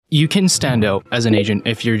You can stand out as an agent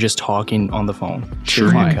if you're just talking on the phone to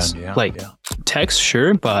your clients. Text,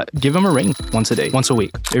 sure, but give them a ring once a day, once a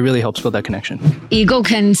week. It really helps build that connection. Ego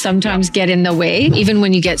can sometimes get in the way. Even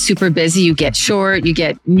when you get super busy, you get short, you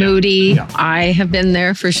get moody. I have been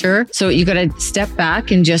there for sure. So you got to step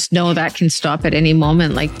back and just know that can stop at any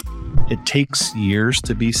moment. Like, it takes years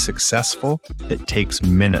to be successful. It takes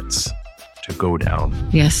minutes to go down.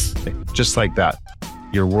 Yes. Just like that.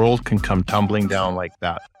 Your world can come tumbling down like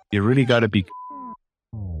that. You really got to be.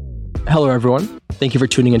 Hello, everyone. Thank you for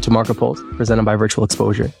tuning into Market Pulse, presented by Virtual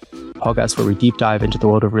Exposure, a podcast where we deep dive into the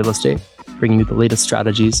world of real estate, bringing you the latest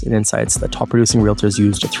strategies and insights that top producing realtors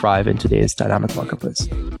use to thrive in today's dynamic marketplace.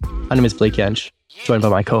 My name is Blake Yench, joined by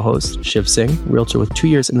my co-host, Shiv Singh, realtor with 2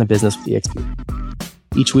 years in the business with eXp.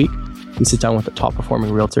 Each week, we sit down with a top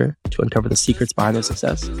performing realtor to uncover the secrets behind their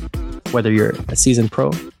success. Whether you're a seasoned pro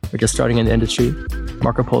or just starting in the industry,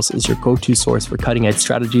 Market Pulse is your go-to source for cutting-edge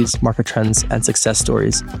strategies, market trends, and success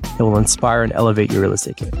stories that will inspire and elevate your real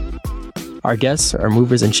estate game. Our guests are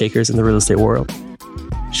movers and shakers in the real estate world,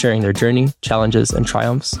 sharing their journey, challenges, and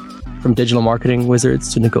triumphs. From digital marketing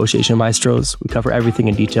wizards to negotiation maestros, we cover everything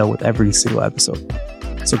in detail with every single episode.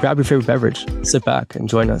 So grab your favorite beverage, sit back, and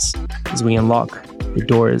join us as we unlock the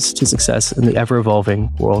doors to success in the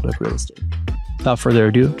ever-evolving world of real estate. Without further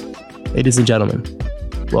ado, ladies and gentlemen,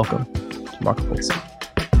 welcome to Market Pulse.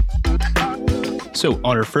 So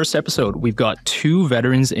on our first episode, we've got two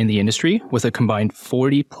veterans in the industry with a combined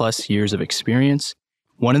 40 plus years of experience.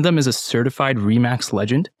 One of them is a certified RE/MAX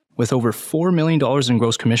legend with over $4 million in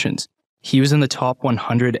gross commissions. He was in the top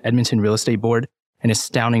 100 Edmonton real estate board an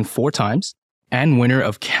astounding 4 times and winner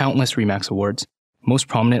of countless RE/MAX awards, most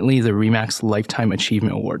prominently the RE/MAX Lifetime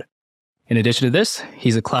Achievement Award. In addition to this,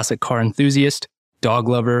 he's a classic car enthusiast, dog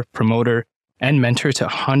lover, promoter, and mentor to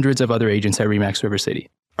hundreds of other agents at RE/MAX River City.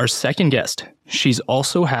 Our second guest, she's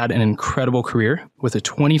also had an incredible career with a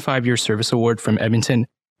 25-year service award from Edmonton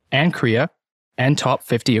and Korea and top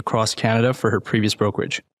 50 across Canada for her previous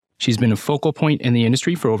brokerage. She's been a focal point in the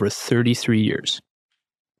industry for over 33 years.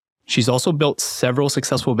 She's also built several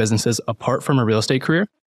successful businesses apart from her real estate career,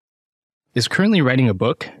 is currently writing a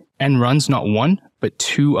book, and runs not one, but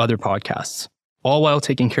 2 other podcasts, all while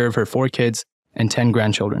taking care of her 4 kids and 10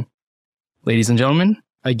 grandchildren. Ladies and gentlemen,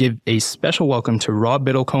 I give a special welcome to Rob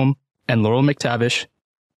Biddlecombe and Laurel McTavish.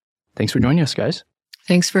 Thanks for joining us, guys.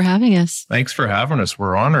 thanks for having us. Thanks for having us.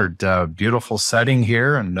 We're honored. Beautiful setting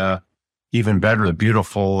here, and even better, the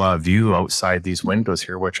beautiful view outside these windows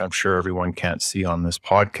here, which I'm sure everyone can't see on this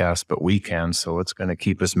podcast, but we can. So it's going to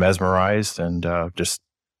keep us mesmerized, and just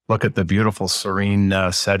look at the beautiful, serene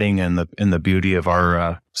setting and the beauty of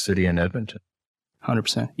our city in Edmonton.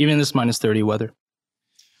 100%. Even this minus 30 weather.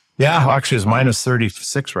 Yeah, actually it's minus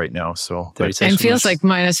 36 right now. So 36 and feels like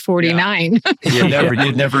minus 49. Yeah.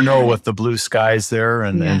 You'd never know with the blue skies there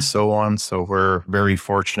and so on. So we're very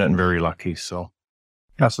fortunate and very lucky. So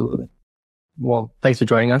Absolutely. Well, thanks for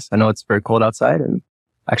joining us. I know it's very cold outside, and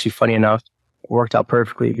actually, funny enough, it worked out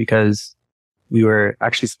perfectly because we were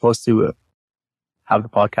actually supposed to have the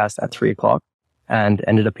podcast at 3:00 and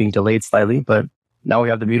ended up being delayed slightly, but now we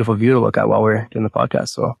have the beautiful view to look at while we're doing the podcast.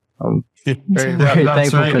 So I'm very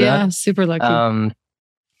thankful for that. Yeah, super lucky.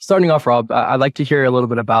 Starting off, Rob, I'd like to hear a little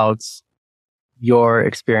bit about your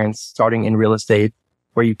experience starting in real estate,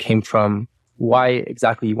 where you came from, why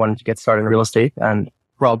exactly you wanted to get started in real estate. And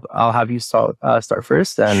Rob, I'll have you start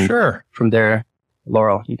first. And sure. From there,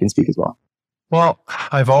 Laurel, you can speak as well. Well,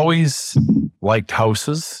 I've always liked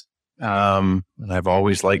houses, and I've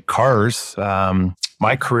always liked cars.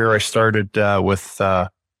 My career, I started with,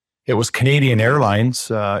 it was Canadian Airlines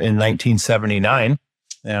in 1979.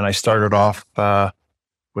 And I started off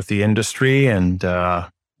with the industry and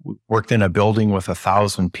worked in a building with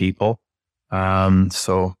 1,000 people.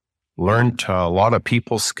 So learned a lot of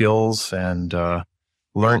people skills and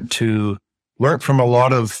learned from a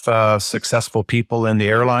lot of successful people in the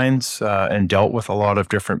airlines and dealt with a lot of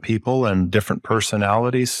different people and different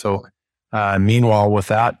personalities. So meanwhile, with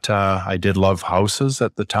that, I did love houses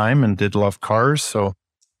at the time and did love cars. So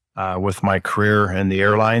with my career in the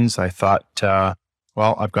airlines, I thought,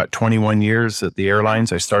 well, I've got 21 years at the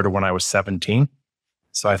airlines. I started when I was 17.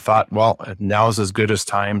 So I thought, well, now's as good as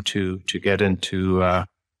time to get into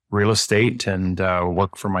real estate and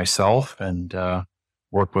work for myself and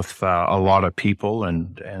work with a lot of people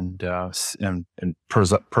and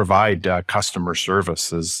provide customer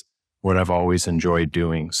service is what I've always enjoyed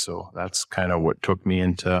doing. So that's kind of what took me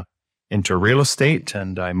into real estate.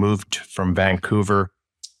 And I moved from Vancouver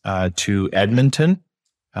to Edmonton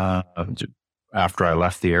after I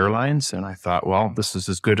left the airlines. And I thought, well, this is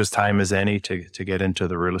as good as time as any to get into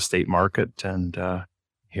the real estate market and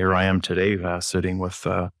here I am today, sitting with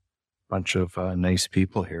a bunch of nice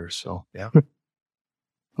people here. So, yeah.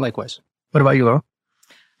 Likewise. What about you, Laurel?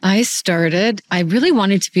 I really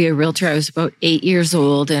wanted to be a realtor. I was about 8 years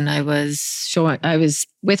old, and I was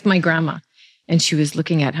with my grandma, and she was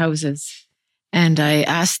looking at houses. And I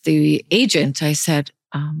asked the agent, I said,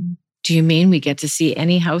 do you mean we get to see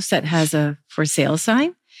any house that has a for sale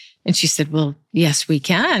sign? And she said, well, yes, we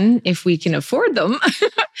can, if we can afford them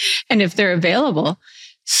and if they're available.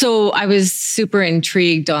 So I was super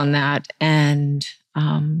intrigued on that. And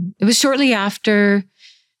it was shortly after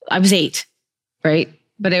I was 8, right?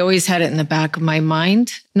 But I always had it in the back of my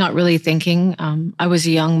mind, not really thinking. I was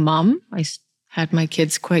a young mom. I had my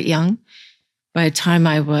kids quite young. By the time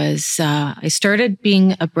I started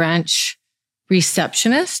being a branch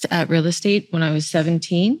receptionist at real estate when I was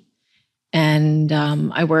 17. And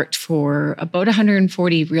I worked for about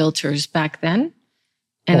 140 realtors back then.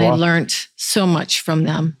 And I learned so much from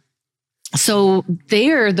them. So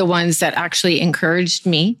they're the ones that actually encouraged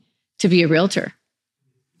me to be a realtor.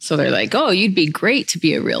 So they're like, oh, you'd be great to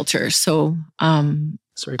be a realtor. So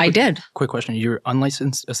I did. Quick question. You're an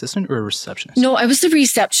unlicensed assistant or a receptionist? No, I was the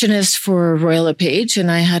receptionist for Royal LePage, and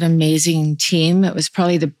I had an amazing team. It was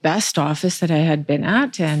probably the best office that I had been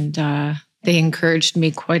at. And they encouraged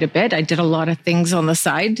me quite a bit. I did a lot of things on the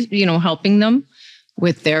side, helping them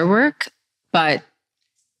with their work. But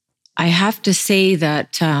I have to say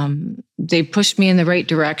that they pushed me in the right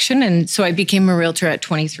direction. And so I became a realtor at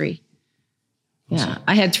 23. Yeah,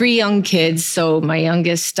 I had 3 young kids. So my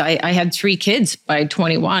youngest, I had 3 kids by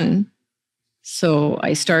 21. So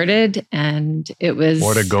I started, and it was...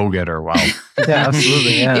 What a go-getter. Wow. Yeah,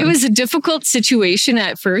 absolutely. Yeah. It was a difficult situation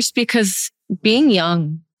at first because being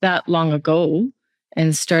young that long ago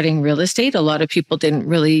and starting real estate, a lot of people didn't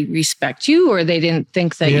really respect you, or they didn't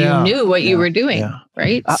think that you knew what you were doing,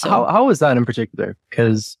 right? So, how was that in particular?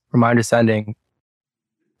 Because from my understanding,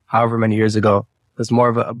 however many years ago, it was more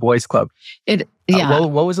of a boys' club.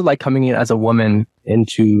 What was it like coming in as a woman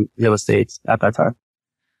into real estate at that time?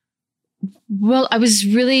 Well, I was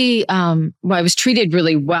really, I was treated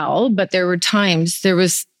really well, but there were times there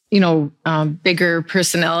was, bigger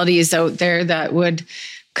personalities out there that would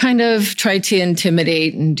kind of try to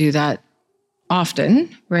intimidate and do that often,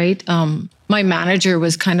 right? My manager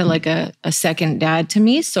was kind of like a second dad to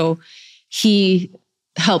me. So he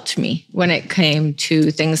helped me when it came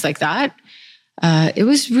to things like that. It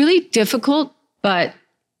was really difficult, but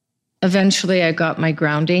eventually I got my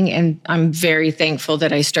grounding, and I'm very thankful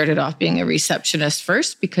that I started off being a receptionist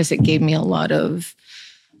first because it gave me a lot of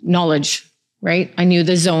knowledge, right? I knew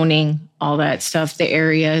the zoning, all that stuff, the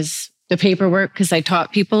areas, the paperwork, because I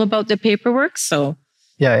taught people about the paperwork. So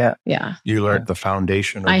yeah. You learned the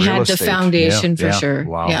foundation of real estate. I had the foundation for sure.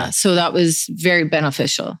 Wow. Yeah. So that was very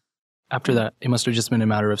beneficial. After that, it must have just been a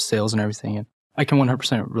matter of sales and everything. And I can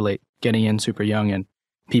 100% relate getting in super young and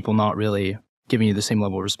people not really giving you the same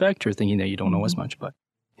level of respect or thinking that you don't know as much. But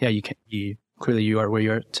yeah, clearly you are where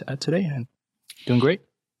you're at today and doing great.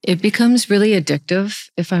 It becomes really addictive,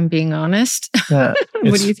 if I'm being honest. Yeah.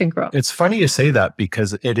 What do you think, Rob? It's funny you say that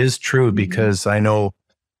because it is true, because I know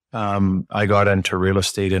I got into real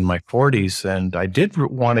estate in my 40s, and I did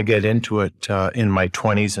want to get into it in my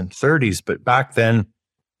 20s and 30s. But back then,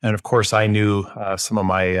 and of course, I knew some of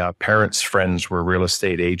my parents' friends were real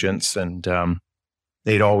estate agents, and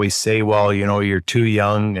they'd always say, well, you're too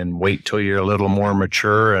young and wait till you're a little more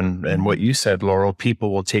mature. And what you said, Laurel,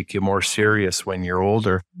 people will take you more serious when you're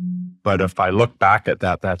older. But if I look back at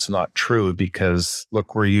that, that's not true, because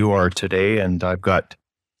look where you are today. And I've got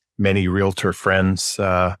many realtor friends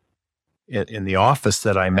in the office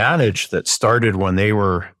that I manage that started when they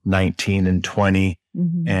were 19 and 20.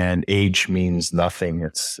 And age means nothing.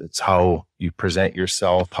 It's how you present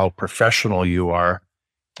yourself, how professional you are.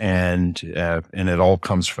 And it all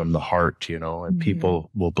comes from the heart, and people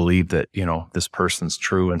will believe that, this person's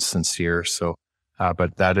true and sincere. So,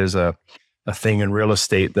 but that is a thing in real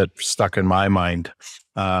estate that stuck in my mind.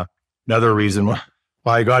 Another reason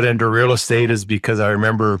why I got into real estate is because I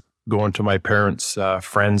remember going to my parents'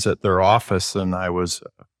 friends at their office, and I was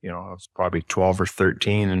probably 12 or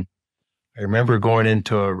 13. And I remember going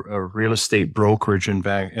into a real estate brokerage in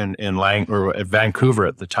Vancouver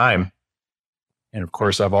at the time. And of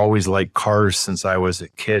course, I've always liked cars since I was a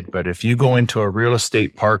kid. But if you go into a real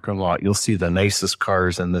estate parking lot, you'll see the nicest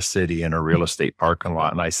cars in the city in a real estate parking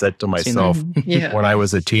lot. And I said to myself, when I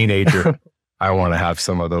was a teenager, I want to have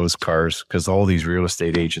some of those cars, because all these real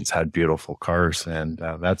estate agents had beautiful cars. And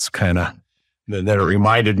that's kind of, then it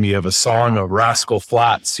reminded me of a song of Rascal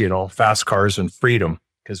Flatts, Fast Cars and Freedom.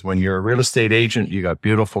 Because when you're a real estate agent, you got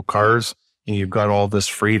beautiful cars and you've got all this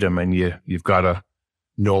freedom, and you've got to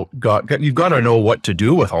you've got to know what to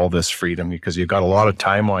do with all this freedom, because you've got a lot of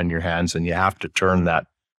time on your hands, and you have to turn that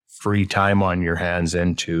free time on your hands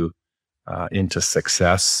into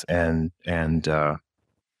success and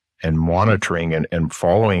monitoring and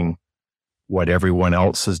following what everyone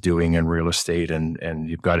else is doing in real estate. And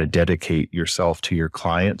you've got to dedicate yourself to your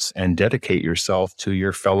clients and dedicate yourself to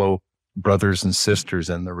your fellow brothers and sisters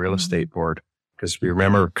in the real estate board. Because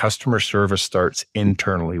remember, customer service starts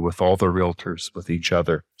internally with all the realtors, with each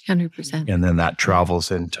other. 100%. And then that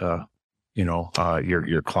travels into,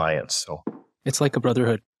 your clients. So It's like a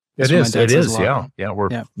brotherhood. it is. Yeah.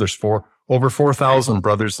 There's over 4,000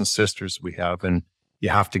 brothers and sisters we have, and you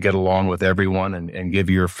have to get along with everyone and give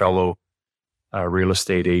your fellow real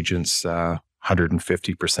estate agents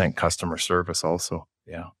 150% customer service also.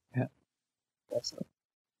 Yeah. Excellent.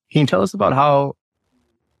 Can you tell us about how you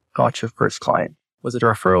got your first client? Was it a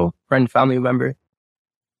referral, friend, family member?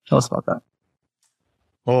 Tell us about that.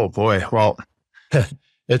 Oh boy. Well,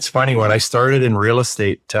 it's funny. When I started in real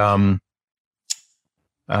estate,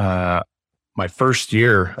 my first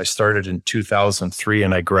year, I started in 2003,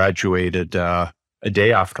 and I graduated a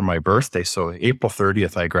day after my birthday. So April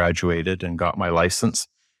 30th, I graduated and got my license.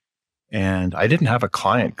 And I didn't have a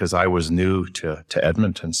client because I was new to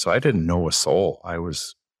Edmonton. So I didn't know a soul.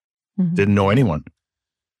 Didn't know anyone.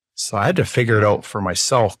 So I had to figure it out for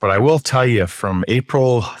myself. But I will tell you, from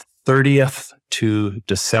April 30th to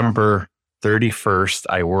December 31st,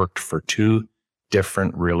 I worked for 2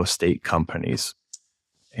 different real estate companies.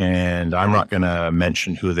 And I'm not going to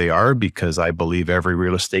mention who they are, because I believe every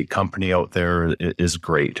real estate company out there is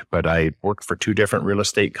great. But I worked for 2 different real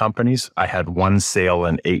estate companies. I had 1 sale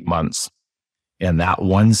in 8 months. And that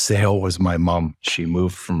 1 sale was my mom. I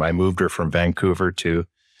moved her from Vancouver to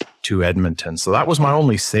Edmonton. So that was my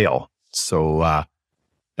only sale. So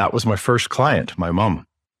that was my first client, my mom.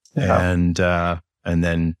 Yeah. And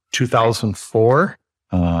then 2004,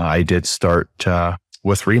 I did start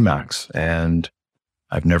with RE/MAX, and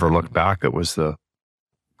I've never looked back. It was the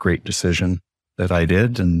great decision that I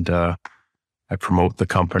did, and I promote the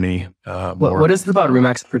company more. What is it about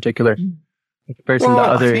RE/MAX in particular in comparison to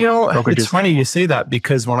other brokerages? It's funny you say that,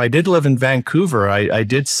 because when I did live in Vancouver, I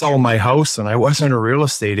did sell my house, and I wasn't a real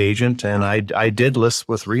estate agent, and I did list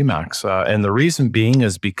with RE/MAX. And the reason being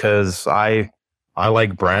is because I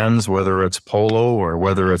like brands, whether it's Polo or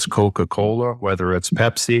whether it's Coca-Cola, whether it's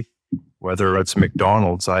Pepsi, whether it's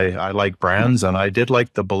McDonald's. I like brands, and I did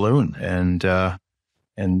like the balloon, and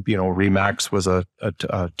RE/MAX was a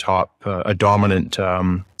dominant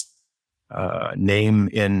name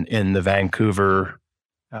in the Vancouver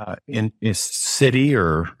in city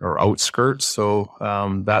or outskirts. So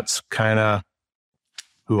that's kind of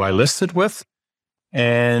who I listed with.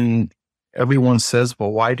 And everyone says,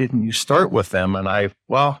 well, why didn't you start with them? And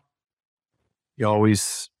you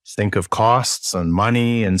always think of costs and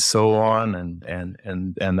money and so on.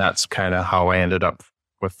 And that's kind of how I ended up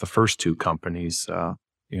with the first 2 companies,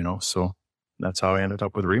 so that's how I ended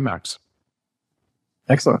up with RE/MAX.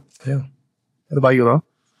 Excellent. Yeah. What about you, Lo?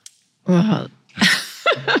 Well,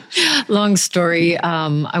 long story.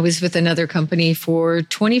 I was with another company for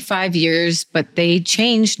 25 years, but they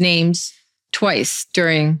changed names twice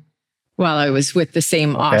while I was with the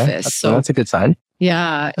same office. So that's a good sign.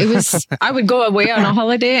 Yeah, it was. I would go away on a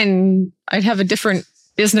holiday, and I'd have a different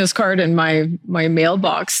business card in my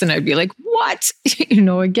mailbox, and I'd be like, "What?"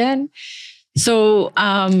 Again. So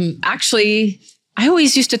actually, I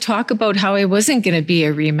always used to talk about how I wasn't going to be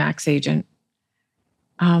a RE/MAX agent.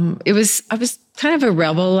 I was kind of a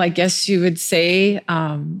rebel, I guess you would say.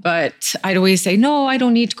 But I'd always say, no, I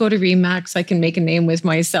don't need to go to RE/MAX. I can make a name with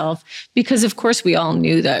myself, because of course we all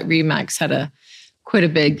knew that RE/MAX had quite a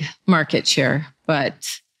big market share.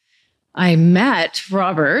 But I met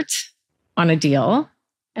Robert on a deal,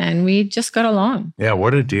 and we just got along. Yeah,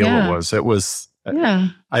 what a deal it was. It was,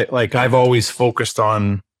 I've always focused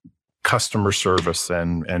on customer service,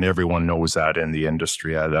 and everyone knows that in the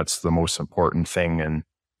industry. That's the most important thing. And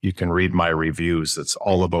you can read my reviews. It's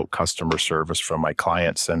all about customer service from my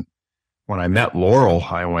clients. And when I met Laurel,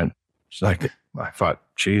 I thought,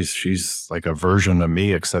 geez, she's like a version of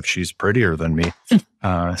me, except she's prettier than me.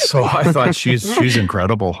 So I thought she's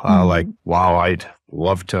incredible. Wow, I'd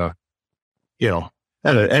love to, and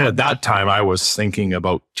at that time I was thinking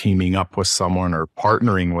about teaming up with someone or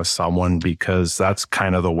partnering with someone, because that's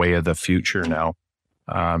kind of the way of the future now.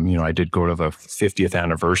 I did go to the 50th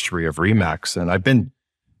anniversary of RE/MAX, and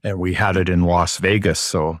we had it in Las Vegas.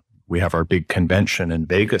 So we have our big convention in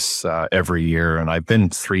Vegas every year. And I've been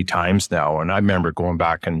 3 times now. And I remember going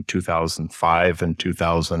back in 2005 and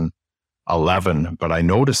 2011 11, but I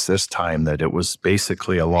noticed this time that it was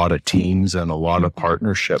basically a lot of teams and a lot of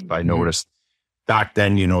partnership. I noticed back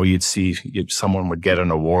then, you'd see someone would get an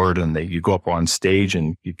award and you go up on stage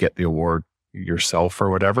and you'd get the award yourself or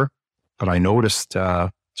whatever. But I noticed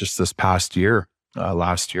just this past year,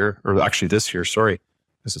 last year, or actually this year, sorry,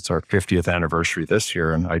 because it's our 50th anniversary this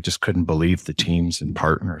year, and I just couldn't believe the teams and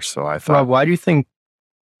partners. So I thought, Rob, why do you think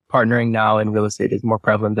partnering now in real estate is more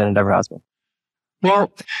prevalent than it ever has been?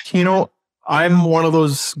 well, I'm one of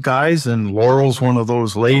those guys, and Laurel's one of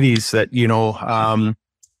those ladies that,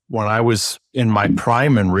 when I was in my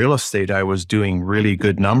prime in real estate, I was doing really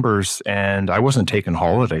good numbers and I wasn't taking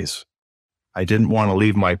holidays. I didn't want to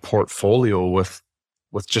leave my portfolio with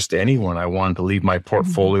just anyone. I wanted to leave my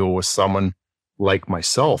portfolio with someone like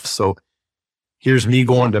myself. So here's me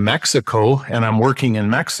going to Mexico, and I'm working in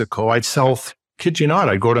Mexico. Kid you not,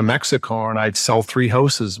 I'd go to Mexico and I'd sell 3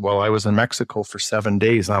 houses while I was in Mexico for 7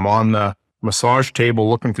 days. I'm on the massage table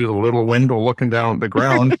looking through the little window, looking down at the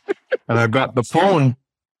ground, and I've got the phone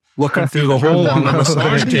looking through the hole on the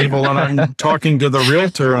massage table, and I'm talking to the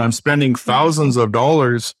realtor, and I'm spending thousands of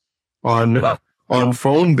dollars on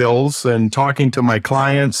phone bills and talking to my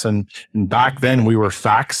clients. And back then we were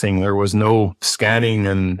faxing. There was no scanning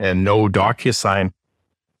and no DocuSign.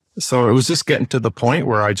 So it was just getting to the point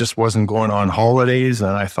where I just wasn't going on holidays.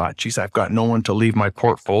 And I thought, geez, I've got no one to leave my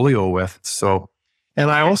portfolio with. So,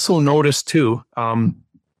 and I also noticed too,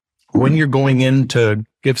 when you're going in to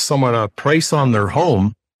give someone a price on their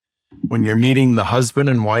home, when you're meeting the husband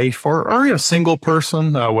and wife or a single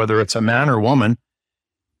person, whether it's a man or woman,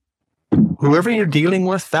 whoever you're dealing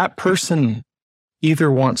with, that person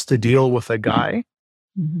either wants to deal with a guy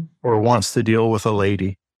or wants to deal with a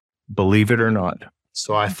lady, believe it or not.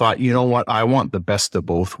 So I thought, you know what? I want the best of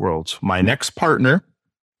both worlds. My next partner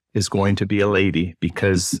is going to be a lady,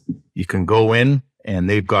 because you can go in and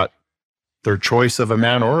they've got their choice of a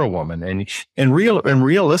man or a woman. And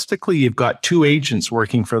realistically, you've got 2 agents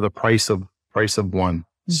working for the price of one.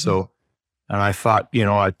 So, and I thought,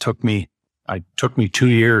 it took me 2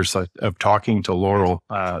 years of talking to Laurel,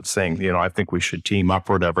 saying, I think we should team up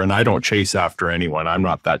or whatever. And I don't chase after anyone. I'm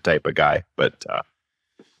not that type of guy, but,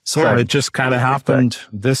 so it just kind of happened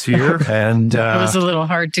this year, and it was a little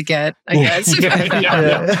hard to get, I guess.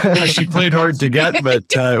 Yeah. She played hard to get, but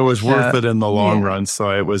it was worth it in the long run. So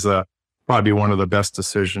it was probably one of the best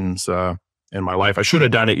decisions in my life. I should have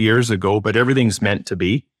done it years ago, but everything's meant to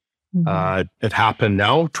be. It happened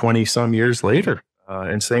now, 20 some years later.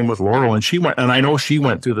 And same with Laurel. And I know she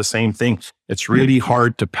went through the same thing. It's really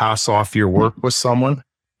hard to pass off your work with someone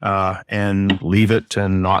and leave it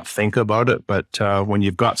and not think about it. But when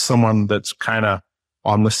you've got someone that's kind of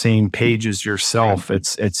on the same page as yourself,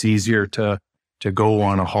 it's easier to go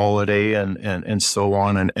on a holiday and so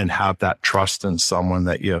on and have that trust in someone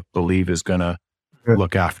that you believe is going to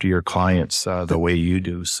look after your clients the way you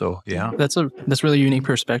do. So, yeah. That's really unique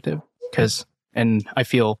perspective, and I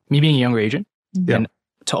feel me being a younger agent, and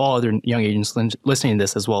to all other young agents listening to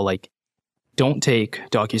this as well, like, don't take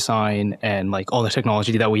DocuSign and like all the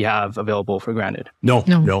technology that we have available for granted. No.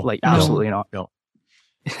 Like, absolutely not. No.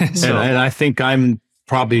 So, and I think I'm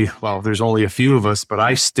probably, there's only a few of us, but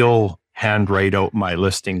I still handwrite out my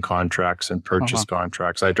listing contracts and purchase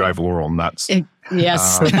contracts. I drive Laurel nuts.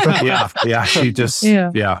 Yes. She just,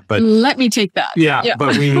 but let me take that. Yeah.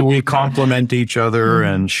 But we complement each other,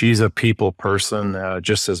 and she's a people person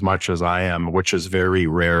just as much as I am, which is very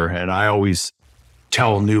rare. And I always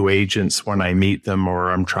tell new agents when I meet them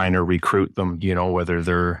or I'm trying to recruit them, whether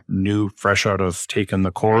they're new, fresh out of taking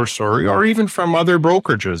the course or even from other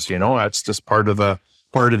brokerages, that's just part of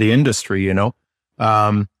the industry,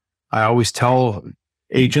 I always tell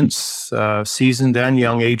agents, seasoned and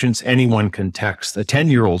young agents, anyone can text. A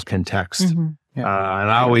 10-year-old can text. And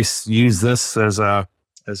I always use this as a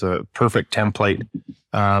perfect template.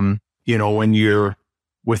 When you're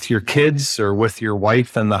with your kids or with your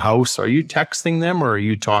wife in the house, are you texting them or are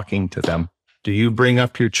you talking to them? Do you bring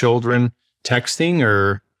up your children texting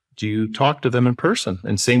or do you talk to them in person?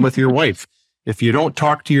 And same with your wife. If you don't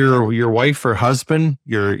talk to your wife or husband,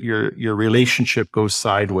 your relationship goes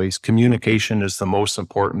sideways. Communication is the most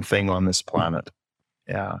important thing on this planet.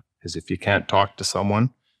 Yeah, because if you can't talk to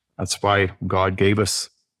someone, that's why God gave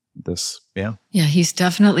us this. Yeah. Yeah, he's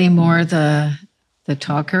definitely more the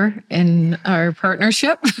talker in our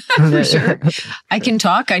partnership for sure. I can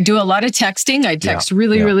talk. I do a lot of texting. I text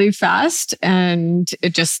really fast, and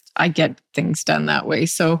I get things done that way.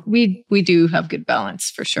 So we do have good balance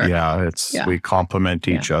for sure. Yeah, we complement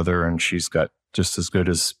each other, and she's got just as good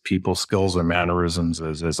as people skills and mannerisms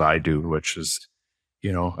as I do, which is,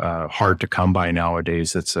 hard to come by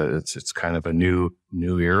nowadays. It's kind of a new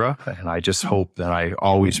era. And I just hope that I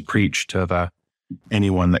always preach to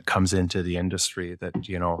anyone that comes into the industry that,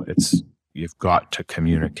 you've got to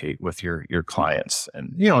communicate with your clients,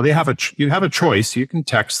 and, you have a choice. You can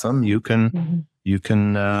text them, you can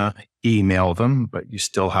email them, but you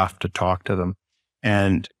still have to talk to them.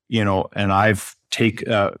 And, and I've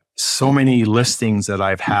taken so many listings that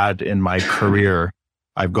I've had in my career.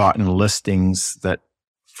 I've gotten listings that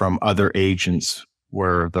from other agents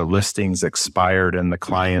where the listings expired and the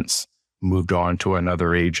clients moved on to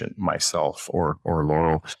another agent, myself or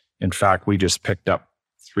Laurel. In fact, we just picked up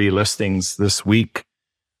 3 listings this week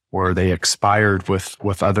where they expired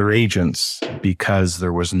with other agents because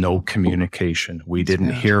there was no communication. We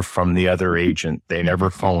didn't hear from the other agent. They never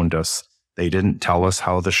phoned us. They didn't tell us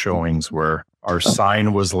how the showings were. Our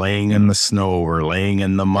sign was laying in the snow or laying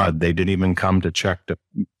in the mud. They didn't even come to check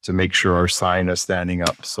to make sure our sign is standing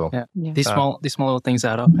up. So these small little things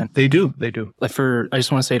add up. And they do. Like I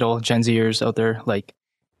just want to say to all Gen Zers out there, like,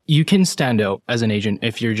 you can stand out as an agent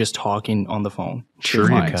if you're just talking on the phone.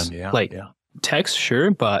 Sure, you can. Yeah. Text,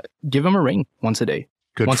 sure, but give them a ring once a day.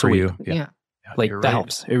 Good for you. Yeah. Like that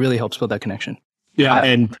helps. It really helps build that connection. Yeah.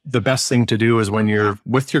 And the best thing to do is when you're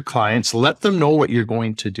with your clients, let them know what you're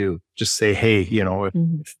going to do. Just say, hey,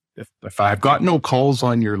 if I've got no calls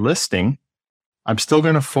on your listing, I'm still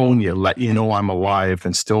going to phone you, let you know I'm alive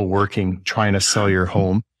and still working, trying to sell your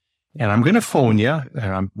home. And I'm going to phone you,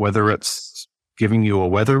 whether it's giving you a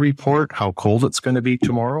weather report, how cold it's going to be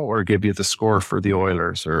tomorrow, or give you the score for the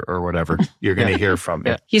Oilers or whatever you're going to hear from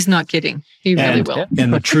me. He's not kidding. He really will.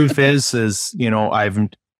 And the truth is,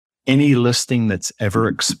 any listing that's ever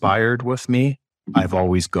expired with me, I've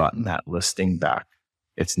always gotten that listing back.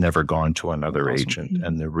 It's never gone to another agent.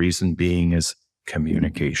 And the reason being is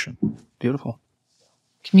communication. Beautiful.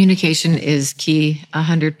 Communication is key,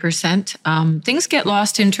 100%. Things get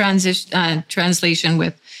lost in translation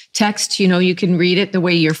with text. You can read it the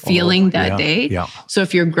way you're feeling that day. Yeah. So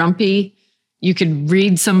if you're grumpy, you could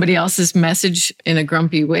read somebody else's message in a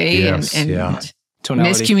grumpy way. Yes, and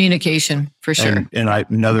miscommunication for sure. And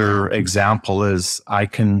another example is I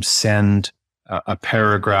can send a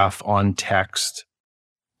paragraph on text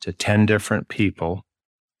to 10 different people,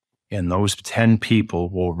 and those 10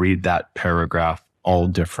 people will read that paragraph all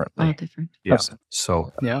differently. All different. Yeah.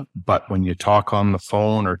 So, but when you talk on the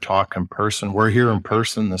phone or talk in person, we're here in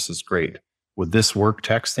person. This is great. Would this work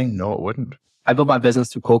texting? No, it wouldn't. I built my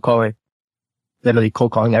business through cold calling, literally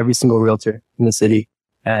cold calling every single realtor in the city.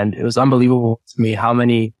 And it was unbelievable to me how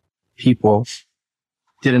many people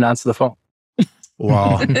didn't answer the phone.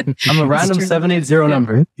 Wow. I'm a random 780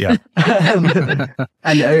 number. Yeah. And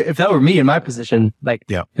if that were me in my position,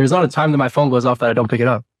 there's not a time that my phone goes off that I don't pick it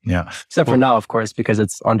up. Yeah. Except for now, of course, because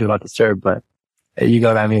it's on Do Not Disturb, but you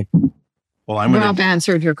got what I mean. Well, Rob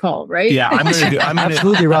answered your call, right? Yeah,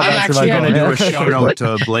 absolutely. Rob answered my call. I'm going to do a shout out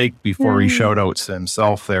to Blake before he shout outs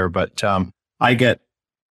himself there. But I get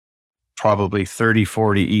probably 30,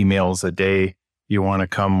 40 emails a day. You want to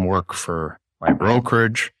come work for my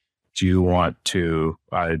brokerage? Do you want to,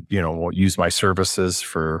 use my services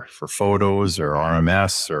for photos or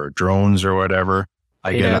RMS or drones or whatever?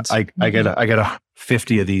 I get a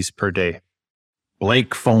 50 of these per day.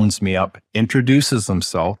 Blake phones me up, introduces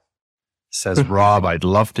himself, says, Rob, I'd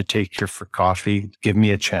love to take you for coffee. Give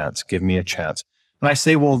me a chance. And I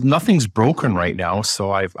say, well, nothing's broken right now.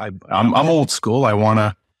 So I'm old school. I want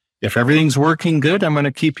to, if everything's working good, I'm going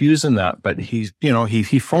to keep using that. But he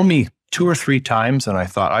phoned me 2 or 3 times, and I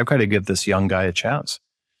thought, I've got to give this young guy a chance.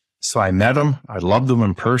 So I met him. I loved him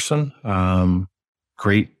in person.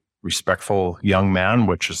 Great, respectful young man,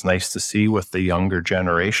 which is nice to see with the younger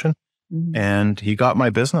generation. Mm-hmm. And he got my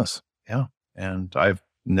business. Yeah. And I've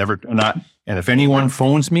never, and if anyone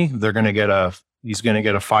phones me, he's going to get a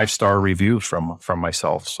 5-star review from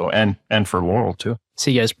myself. So, and for Laurel too.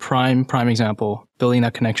 See, guys, prime example, building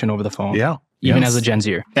that connection over the phone. Yeah. Even as a Gen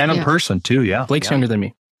Zer. And in person too. Yeah. Blake's younger than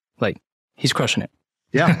me. He's crushing it.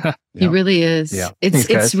 Yeah. He really is. Yeah.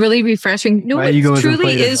 It's really refreshing. No, it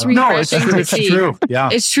truly is refreshing to see. It's true. Yeah.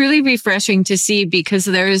 It's truly refreshing to see because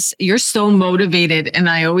you're so motivated. And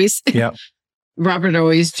I always, Robert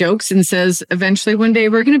always jokes and says, eventually one day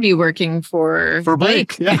we're going to be working for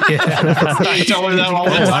Blake. Yeah. I tell her that all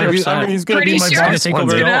the time. He's going to be my boss one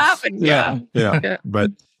day. Yeah. But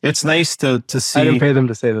it's nice to see. I didn't pay them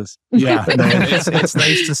to say this. Yeah. It's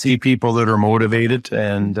nice to see people that are motivated.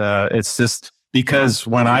 And it's just because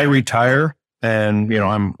when I retire, and,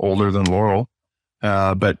 I'm older than Laurel,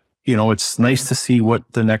 but, it's nice to see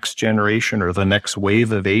what the next generation or the next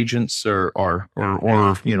wave of agents or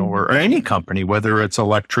any company, whether it's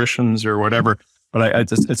electricians or whatever, But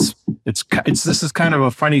this is kind of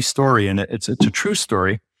a funny story, and it's a true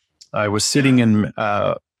story. I was sitting in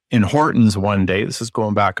Hortons one day. This is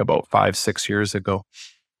going back about 5-6 years ago,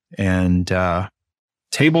 and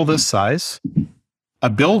table this size, a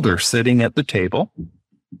builder sitting at the table,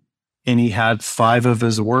 and he had 5 of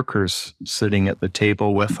his workers sitting at the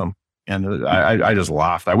table with him. And I just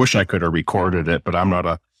laughed. I wish I could have recorded it, but I'm not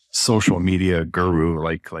a social media guru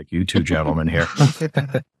like you two gentlemen here.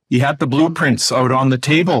 He had the blueprints out on the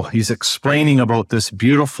table. He's explaining about this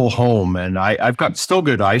beautiful home. And I've got still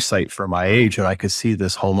good eyesight for my age, and I could see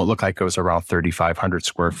this home. It looked like it was around 3,500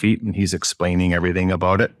 square feet, and he's explaining everything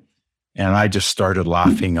about it. And I just started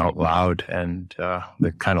laughing out loud, and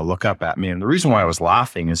they kind of look up at me. And the reason why I was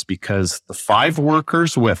laughing is because the 5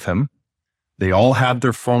 workers with him, they all had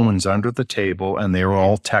their phones under the table, and they were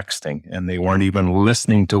all texting, and they weren't even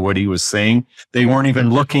listening to what he was saying. They weren't even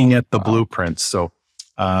looking at the blueprints. So,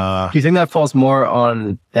 do you think that falls more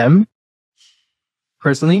on them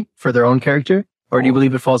personally for their own character, or do you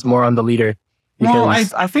believe it falls more on the leader? Well,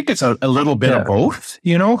 I think it's a little bit of both,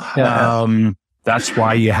 you know. That's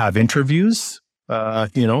why you have interviews.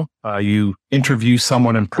 You interview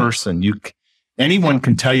someone in person. Anyone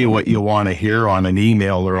can tell you what you want to hear on an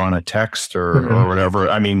email or on a text or whatever.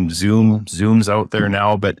 I mean, Zoom's out there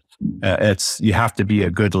now, but you have to be a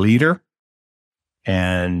good leader,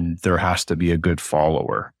 and there has to be a good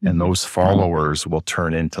follower, and those followers will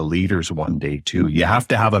turn into leaders one day too. You have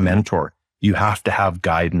to have a mentor. You have to have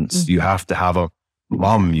guidance. You have to have a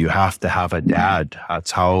mom. You have to have a dad.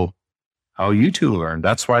 That's how you two learned.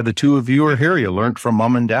 That's why the two of you are here. You learned from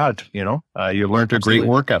mom and dad. You learned a great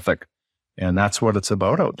work ethic, and that's what it's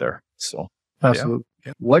about out there. So, absolutely.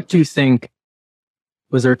 Yeah. What do you think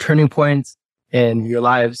was there a turning point in your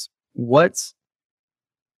lives? What's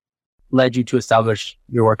led you to establish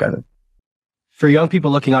your work ethic? For young people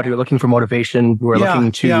looking out who are looking for motivation, who are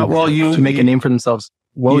looking to make a name for themselves,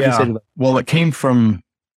 what would you say to them? Well,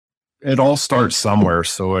 it all starts somewhere.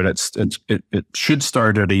 So it should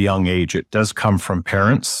start at a young age. It does come from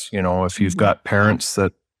parents. If you've got parents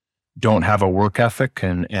that don't have a work ethic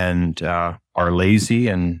and are lazy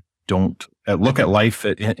and don't look at life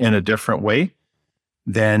in a different way,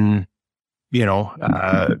 then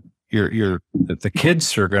the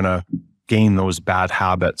kids are going to gain those bad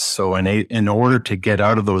habits. So in order to get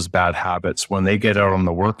out of those bad habits, when they get out on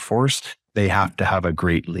the workforce, they have to have a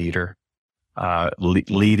great leader.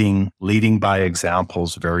 Leading by example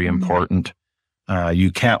is very important.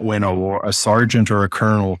 You can't win a war. A sergeant or a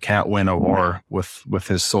colonel can't win a war with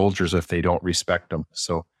his soldiers if they don't respect them.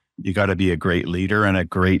 So you got to be a great leader and a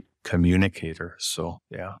great communicator. So,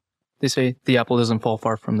 yeah. They say the apple doesn't fall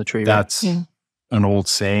far from the tree. That's an old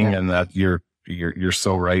saying, and that you're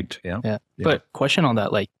so right. Yeah. But question on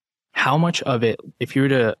that, like, how much of it, if you were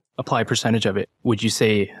to apply a percentage of it, would you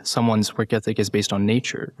say someone's work ethic is based on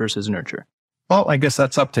nature versus nurture? Well, I guess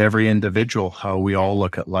that's up to every individual, how we all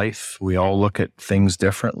look at life. We all look at things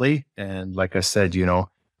differently. And like I said,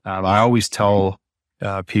 I always tell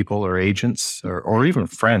people or agents or even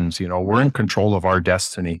friends, we're in control of our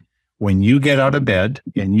destiny. When you get out of bed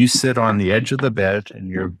and you sit on the edge of the bed and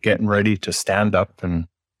you're getting ready to stand up and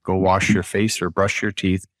go wash your face or brush your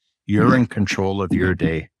teeth, you're in control of your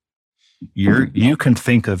day. You can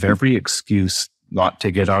think of every excuse not to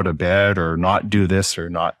get out of bed or not do this or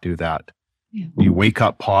not do that. Yeah. You wake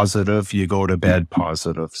up positive, you go to bed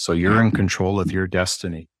positive. So you're in control of your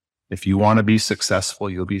destiny. If you want to be successful,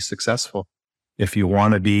 you'll be successful. If you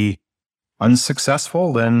want to be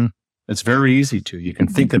unsuccessful, then it's very easy to. You can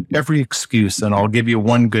think of every excuse, and I'll give you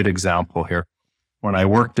one good example here. When I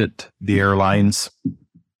worked at the airlines,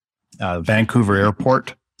 Vancouver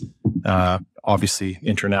Airport, obviously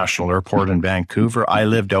international airport in Vancouver, I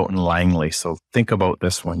lived out in Langley. So think about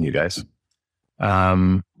this one, you guys.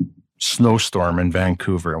 Snowstorm in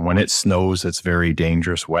Vancouver. And when it snows, it's very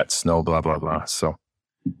dangerous, wet snow, blah, blah, blah. So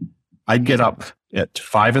I'd get up at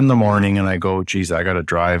 5 a.m. and I go, geez, I got to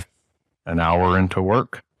drive an hour into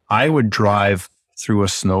work. I would drive through a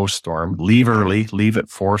snowstorm, leave early, leave at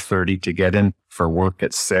 4:30 to get in for work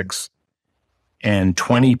at 6. And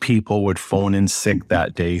 20 people would phone in sick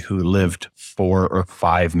that day who lived 4 or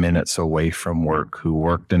 5 minutes away from work, who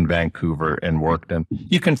worked in Vancouver and worked in.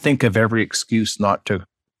 You can think of every excuse not to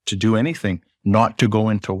do anything, not to go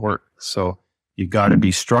into work. So you got to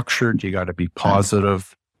be structured, you got to be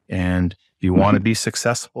positive, and if you want to be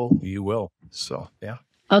successful, you will. So, yeah.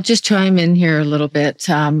 I'll just chime in here a little bit.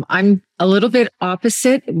 I'm a little bit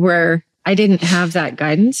opposite, where I didn't have that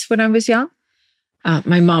guidance when I was young.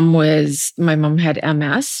 My mom had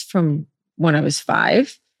MS from when I was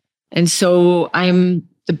 5. And so I'm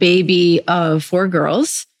the baby of 4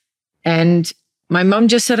 girls, and my mom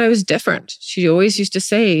just said I was different. She always used to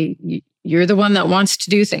say, you're the one that wants to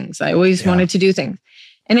do things. I always wanted to do things.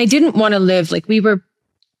 And I didn't want to live like we were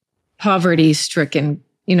poverty stricken.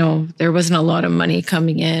 You know, there wasn't a lot of money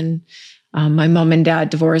coming in. My mom and dad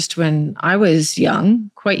divorced when I was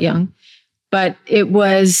young, quite young. But it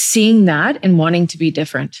was seeing that and wanting to be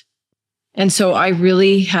different. And so I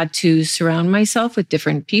really had to surround myself with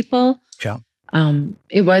different people. Yeah.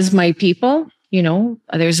 It was my people. You know,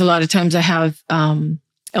 there's a lot of times I have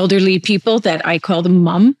elderly people that I call them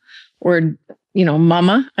mom or, you know,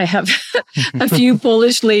 mama. I have a few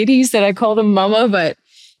Polish ladies that I call them mama, but,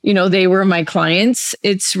 you know, they were my clients.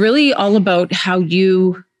 It's really all about how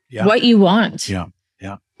you, what you want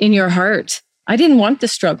in your heart. I didn't want the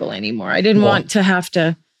struggle anymore. I didn't want to have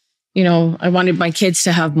to, you know, I wanted my kids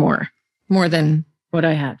to have more than what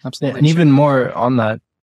I had. Absolutely. And even more on that,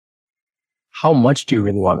 how much do you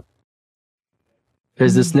really want it?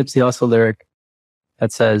 There's this Nipsey Hussle lyric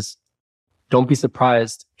that says, don't be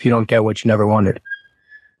surprised if you don't get what you never wanted.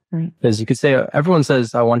 Right. Because you could say, everyone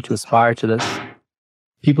says, I want to aspire to this.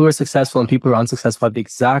 People who are successful and people who are unsuccessful have the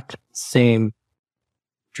exact same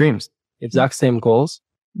dreams, the exact same goals.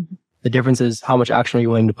 Mm-hmm. The difference is how much action are you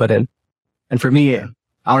willing to put in? And for me,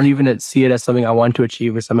 I don't even see it as something I want to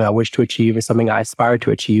achieve or something I wish to achieve or something I aspire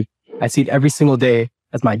to achieve. I see it every single day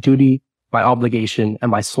as my duty, my obligation, and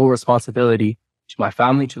my sole responsibility to my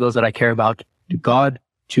family, to those that I care about, to God,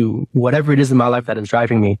 to whatever it is in my life that is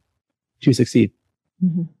driving me to succeed.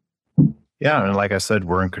 Mm-hmm. Yeah. And like I said,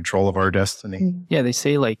 we're in control of our destiny. Yeah, they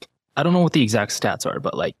say like, I don't know what the exact stats are,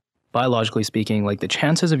 but like biologically speaking, like the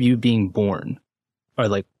chances of you being born are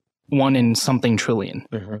like 1 in something trillion.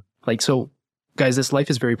 Mm-hmm. Like, so guys, this life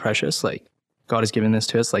is very precious. Like God has given this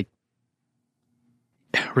to us, like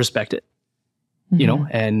respect it, you know,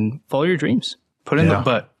 and follow your dreams. Put in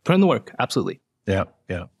the work. Absolutely. Yeah.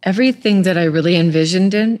 Yeah. Everything that I really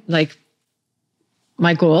envisioned in, like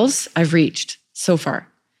my goals, I've reached so far.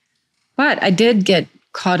 But I did get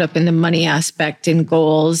caught up in the money aspect in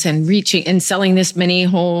goals and reaching and selling this many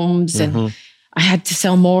homes. And I had to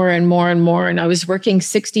sell more and more and more. And I was working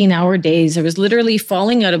 16-hour days. I was literally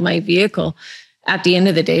falling out of my vehicle at the end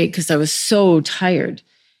of the day because I was so tired.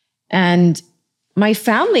 And my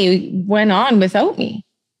family went on without me.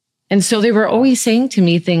 And so they were always saying to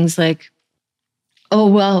me things like, oh,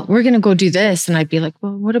 well, we're going to go do this. And I'd be like,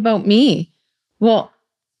 well, what about me? Well,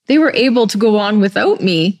 they were able to go on without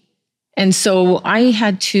me. And so I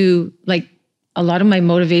had to, like, a lot of my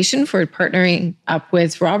motivation for partnering up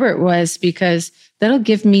with Robert was because that'll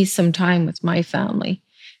give me some time with my family.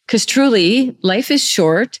 Because truly, life is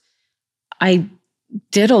short. I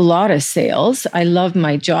did a lot of sales. I love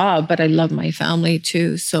my job, but I love my family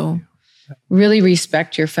too. So really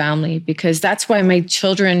respect your family, because that's why my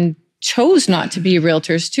children chose not to be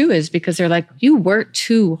realtors too, is because they're like, you work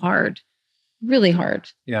too hard, really hard.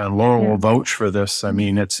 Yeah. And Laurel will vouch for this. I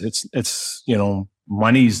mean, it's, you know,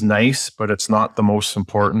 money's nice, but it's not the most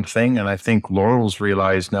important thing. And I think Laurel's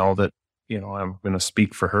realized now that, you know, I'm going to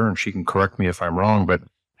speak for her and she can correct me if I'm wrong, but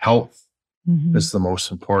health is the most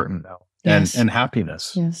important now. Yes. And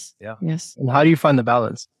happiness. Yes. Yeah. Yes. And how do you find the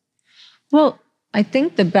balance? Well, I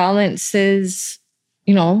think the balance is,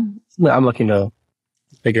 you know, I'm looking to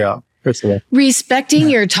figure out personally. Respecting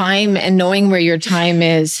your time and knowing where your time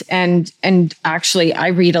is. And actually, I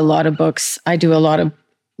read a lot of books. I do a lot of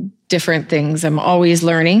different things. I'm always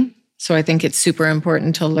learning. So I think it's super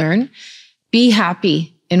important to learn. Be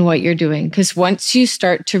happy in what you're doing. Because once you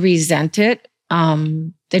start to resent it,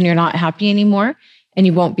 then you're not happy anymore and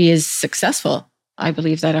you won't be as successful. I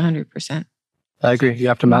believe that 100%. I agree. You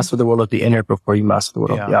have to master the world of the inner before you master the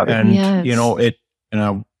world of the outer. And, you know, and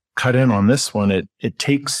I'll cut in on this one. It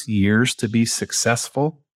takes years to be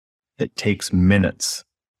successful. It takes minutes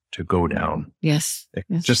to go down. Yes.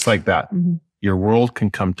 Just like that. Mm-hmm. Your world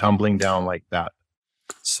can come tumbling down like that.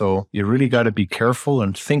 So you really got to be careful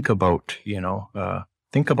and think about,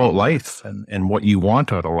 think about life and what you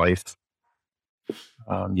want out of life.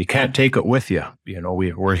 You can't take it with you. You know,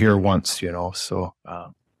 we're here once, so.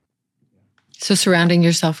 So surrounding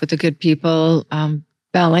yourself with the good people,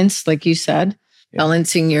 balance, like you said,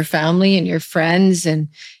 balancing your family and your friends and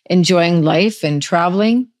enjoying life and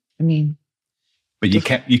traveling. I mean. But you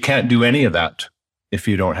can't do any of that if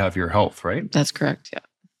you don't have your health, right? That's correct. Yeah.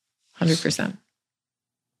 100%.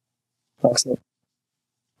 Excellent.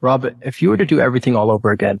 Rob, if you were to do everything all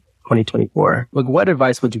over again, 2024, what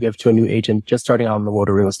advice would you give to a new agent just starting out in the world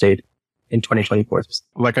of real estate in 2024?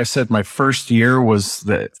 Like I said, my first year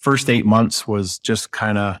the first 8 months was just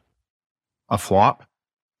kind of a flop.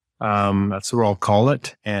 That's what I'll call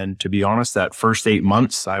it. And to be honest, that first 8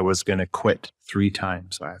 months, I was going to quit 3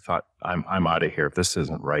 times. I thought, I'm out of here. This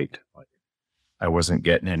isn't right. I wasn't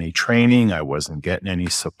getting any training. I wasn't getting any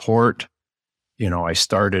support. I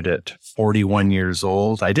started at 41 years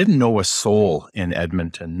old. I didn't know a soul in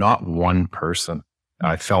Edmonton, not one person.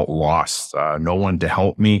 I felt lost. No one to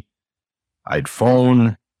help me. I'd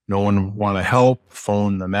phone. No one want to help.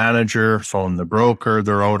 Phone the manager, phone the broker.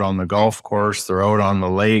 They're out on the golf course. They're out on the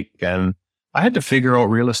lake. And I had to figure out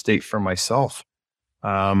real estate for myself.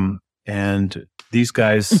 And these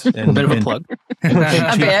guys... A bit of a plug.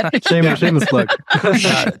 A bit. Shameless plug.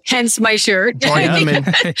 Hence my shirt. Joined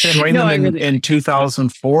them in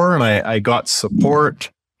 2004, and I got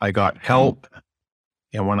support. I got help.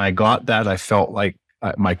 And when I got that, I felt like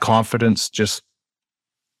my confidence just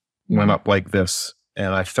went up like this.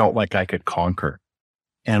 And I felt like I could conquer.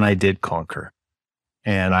 And I did conquer.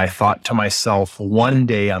 And I thought to myself, one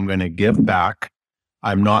day I'm going to give back.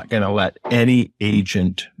 I'm not going to let any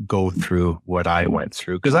agent go through what I went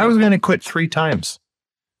through, because I was going to quit 3 times.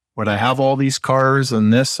 Would I have all these cars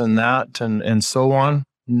and this and that and so on?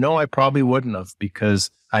 No, I probably wouldn't have, because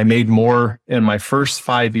I made more in my first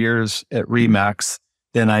 5 years at RE/MAX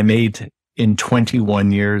than I made in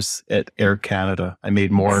 21 years at Air Canada. I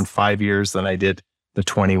made more in 5 years than I did the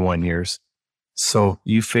 21 years. So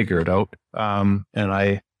you figure it out.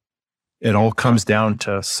 It all comes down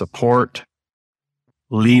to support,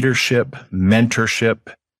 leadership,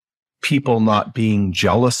 mentorship, people not being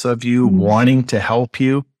jealous of you, wanting to help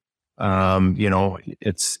you.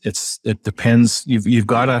 It depends. You've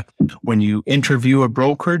got to, when you interview a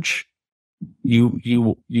brokerage,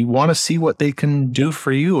 you want to see what they can do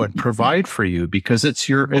for you and provide for you, because it's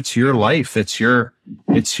your life.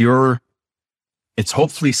 It's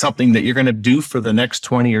hopefully something that you're going to do for the next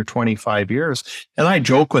 20 or 25 years. And I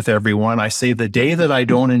joke with everyone. I say, the day that I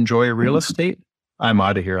don't enjoy real estate, I'm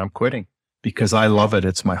out of here. I'm quitting, because I love it.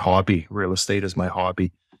 It's my hobby. Real estate is my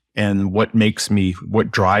hobby. And what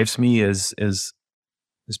drives me is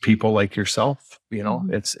people like yourself.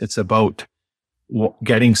 It's about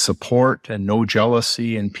getting support and no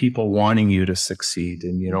jealousy and people wanting you to succeed.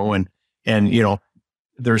 And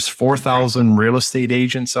there's 4,000 real estate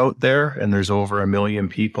agents out there, and there's over 1 million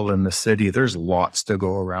people in the city. There's lots to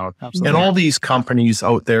go around. Absolutely. And all these companies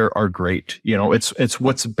out there are great. It's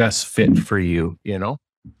what's best fit for you,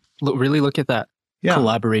 Really look at that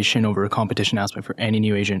collaboration over a competition aspect for any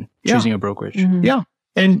new agent choosing a brokerage. Mm-hmm. Yeah.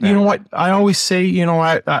 And you know what? I always say,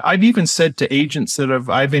 I've even said to agents that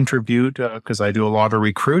I've interviewed, because I do a lot of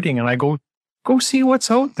recruiting, and I go see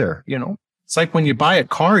what's out there, It's like when you buy a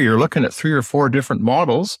car, you're looking at 3 or 4 different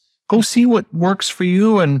models. Go see what works for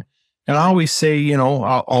you. And I always say,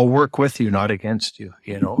 I'll work with you, not against you,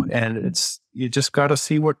 and you just got to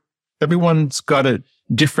see what everyone's got a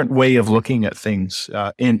different way of looking at things,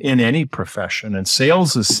 in any profession. And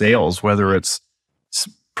sales is sales, whether it's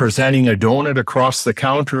presenting a donut across the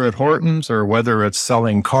counter at Horton's or whether it's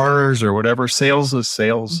selling cars or whatever. Sales is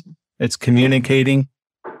sales. Mm-hmm. It's communicating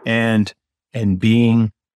and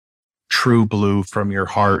being true blue from your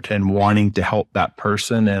heart and wanting to help that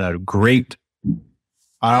person. And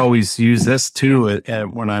I always use this too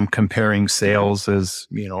when I'm comparing sales is,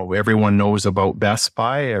 everyone knows about Best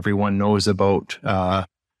Buy. Everyone knows about a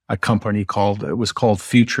company called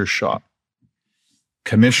Future Shop.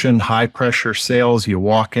 Commission, high pressure sales. You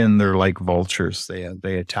walk in, they're like vultures.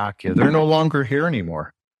 They attack you. They're no longer here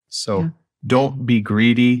anymore. So don't be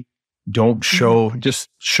greedy. Don't just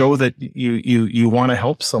show that you want to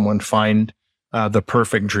help someone find the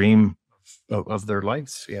perfect dream of their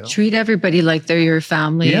lives. Treat everybody like they're your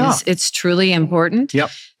family. Yeah. It's truly important. Yep.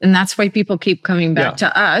 And that's why people keep coming back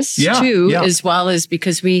to us too, as well as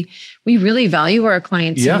because we really value our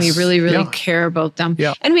clients and we really, really care about them.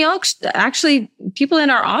 Yeah. And we all actually, people in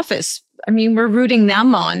our office, we're rooting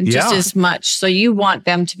them on just as much. So you want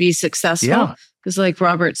them to be successful. Yeah. Because like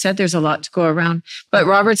Robert said, there's a lot to go around. But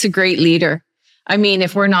Robert's a great leader.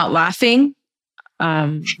 If we're not laughing,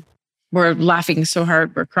 we're laughing so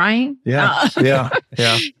hard we're crying. Yeah.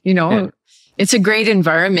 It's a great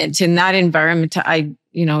environment. And that environment,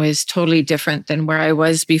 is totally different than where I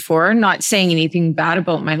was before. Not saying anything bad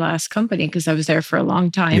about my last company because I was there for a long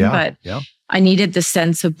time. But I needed the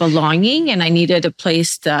sense of belonging, and I needed a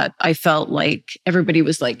place that I felt like everybody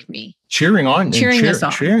was like me. Cheering us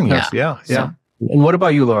on. Yeah. So, and what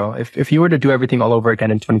about you, Laurel? If you were to do everything all over again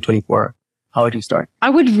in 2024, how would you start? I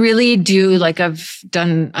would really do like I've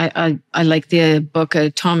done. I like the book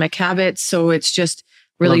Atomic Habits. So it's just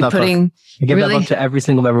really putting. I give that book to every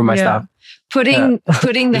single member of my staff. Putting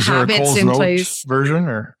the habits in place. Version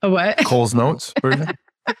or a what? Cole's Notes version.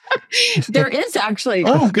 There is actually.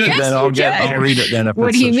 Oh, good. Yes, Then I'll read it then. If what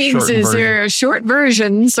it's he a means shortened is version. there a short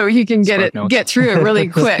version so he can get through it really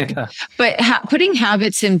quick. Yeah. But putting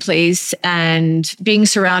habits in place and being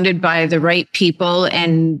surrounded by the right people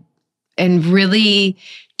and really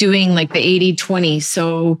doing like the 80-20.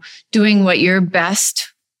 So doing what you're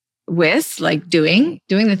best with, like doing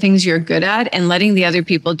the things you're good at and letting the other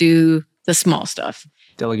people do the small stuff.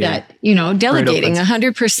 Delegating. Delegating Right,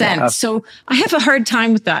 100%. Yeah. So I have a hard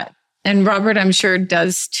time with that. And Robert, I'm sure,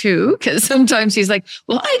 does too, because sometimes he's like,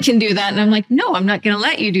 well, I can do that. And I'm like, no, I'm not going to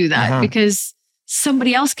let you do that because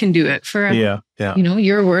somebody else can do it for,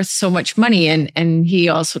 you're worth so much money. And he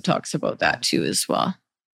also talks about that too, as well.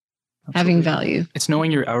 Absolutely. Having value. It's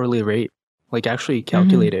knowing your hourly rate. Like actually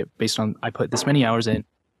calculate it based on, I put this many hours in.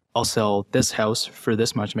 I'll sell this house for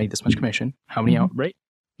this much, make this much commission. How many hours, right?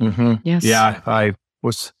 Mm-hmm. Yes. Yeah,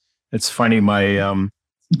 it's funny. My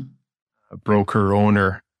broker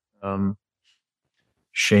owner,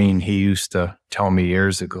 Shane, he used to tell me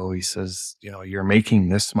years ago, he says, you're making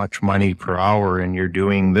this much money per hour and you're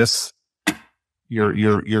doing this.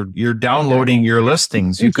 You're downloading your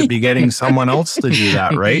listings. You could be getting someone else to do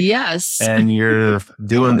that, right? Yes. And you're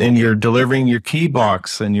delivering your key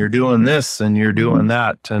box and you're doing this and you're doing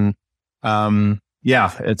that. And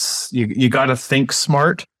it's you got to think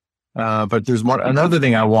smart. But there's another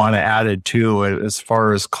thing I want to add too, as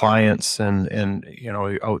far as clients and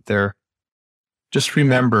out there. Just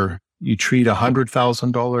remember, you treat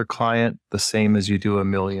 $100,000 client the same as you do $1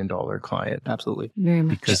 million client. Absolutely. Very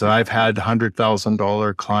much. Because I've had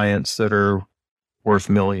 $100,000 clients that are worth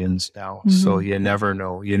millions now. So you never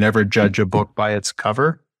know. You never judge a book by its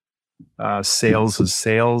cover. Sales is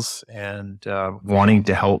sales, and wanting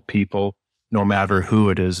to help people, no matter who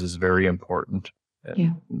it is very important.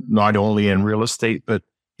 Yeah. Not only in real estate, but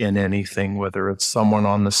in anything, whether it's someone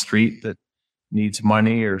on the street that needs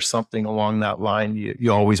money or something along that line,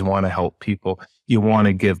 you always want to help people. You want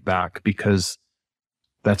to give back because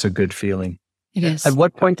that's a good feeling. It is. At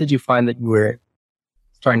what point did you find that you were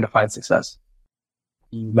starting to find success?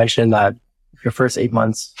 You mentioned that your first 8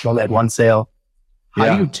 months, you only had one sale.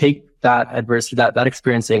 How do you take that adversity, that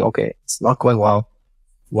experience saying, okay, it's not going well.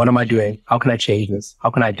 What am I doing? How can I change this?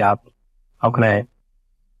 How can I adapt? How can I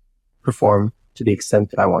perform to the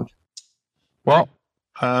extent that I want? Well,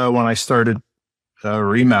 when I started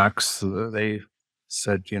Remax, they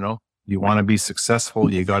said, you want to be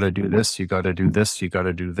successful, you got to do this, you got to do this, you got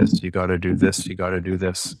to do this, you got to do this, you got to do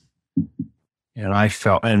this. And I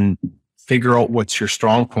felt, and figure out what's your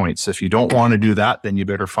strong points. If you don't want to do that, then you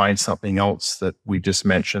better find something else that we just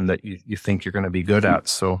mentioned that you think you're going to be good at.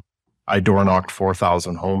 So I door knocked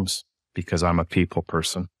 4,000 homes because I'm a people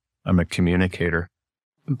person. I'm a communicator.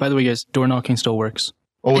 By the way, guys, door knocking still works.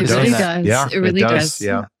 Oh, it really does. does. Yeah, It really does.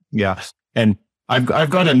 Yeah. Yeah. And I've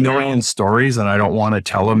got a million stories and I don't want to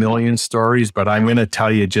tell a million stories, but I'm going to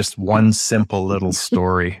tell you just one simple little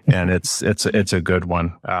story. And it's a good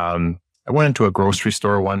one. I went into a grocery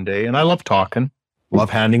store one day and I love talking,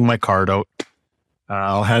 love handing my card out.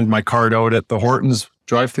 I'll hand my card out at the Hortons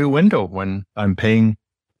drive-through window when I'm paying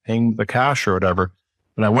the cash or whatever.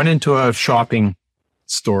 And I went into a shopping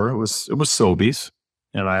store. It was Sobeys,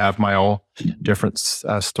 and I have my all different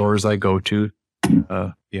stores I go to.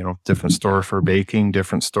 Different store for baking,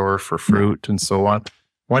 different store for fruit, and so on.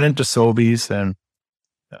 Went into Sobeys, and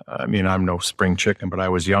I'm no spring chicken, but I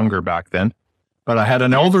was younger back then. But I had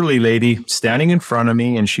an elderly lady standing in front of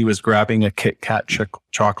me, and she was grabbing a Kit Kat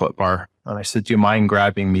chocolate bar. And I said, "Do you mind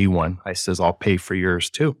grabbing me one?" I says, "I'll pay for yours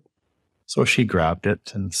too." So she grabbed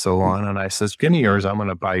it and so on. And I says, "Give me yours. I'm going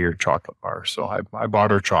to buy your chocolate bar." So I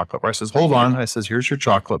bought her chocolate bar. I says, "Hold on." I says, "Here's your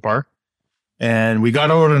chocolate bar." And we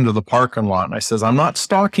got out into the parking lot. And I says, "I'm not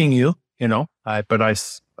stalking you, but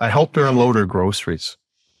I helped her unload her groceries,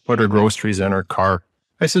 put her groceries in her car.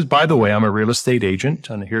 I says, "By the way, I'm a real estate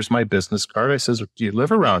agent and here's my business card." I says, "Do you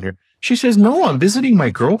live around here?" She says, "No, I'm visiting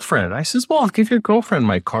my girlfriend." I says, "Well, I'll give your girlfriend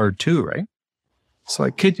my card too, right?" So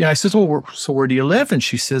I says, "Well, so where do you live?" And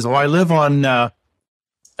she says, "Oh, I live on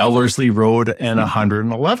Ellerslie Road and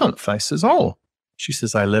 111th. I says, "Oh." She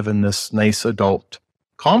says, "I live in this nice adult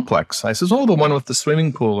complex." I says, "Oh, the one with the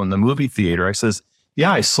swimming pool and the movie theater." I says,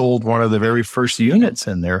 "Yeah, I sold one of the very first units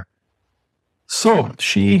in there." So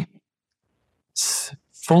she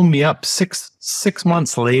phoned me up six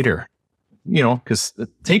months later, because it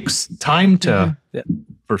takes time to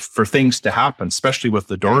for things to happen, especially with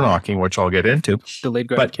the door knocking, which I'll get into. Delayed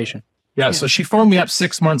gratification. Yeah, so she phoned me up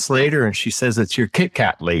 6 months later and she says, "It's your Kit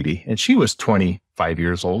Kat lady." And she was 25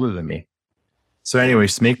 years older than me. So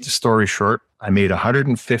anyways, to make the story short, I made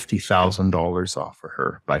 $150,000 off of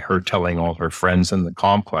her by her telling all her friends in the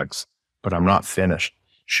complex, but I'm not finished.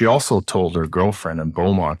 she also told her girlfriend in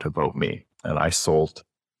Beaumont about me, and I sold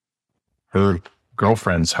her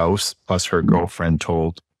girlfriend's house, plus her girlfriend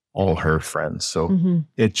told all her friends. So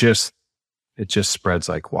it just spreads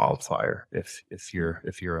like wildfire. If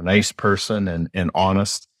you're a nice person and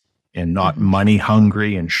honest and not money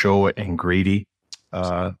hungry and show it and greedy,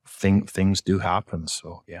 things do happen.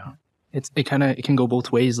 So yeah. It can go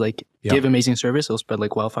both ways. Like give amazing service, it'll spread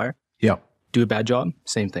like wildfire. Yeah. Do a bad job,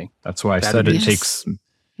 same thing. That's why I said it takes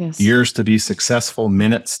years to be successful,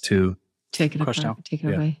 minutes to take it apart, take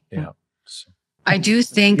it away. Yeah. So. I do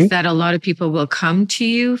think that a lot of people will come to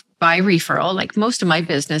you by referral. Like most of my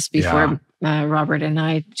business before Robert and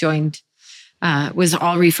I joined was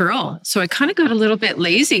all referral. So I kind of got a little bit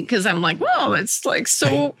lazy because I'm like, well, it's like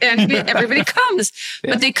so, and everybody comes,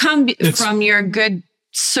 but they come from your good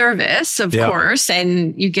service, of course,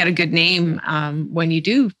 and you get a good name when you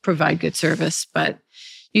do provide good service, but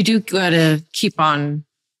you do got to keep on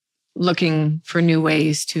looking for new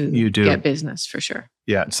ways to get business for sure.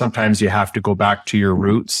 Yeah. Sometimes you have to go back to your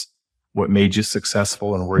roots, what made you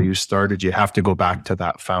successful and where you started. You have to go back to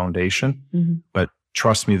that foundation. But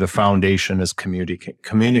trust me, the foundation is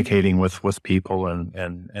communicating with people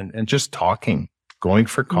and just talking, going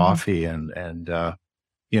for coffee and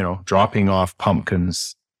dropping off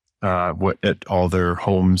pumpkins at all their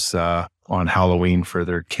homes on Halloween for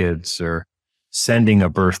their kids, or sending a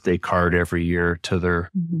birthday card every year to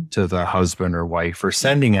the husband or wife, or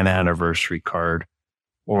sending an anniversary card.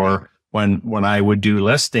 Or when I would do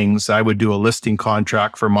listings, I would do a listing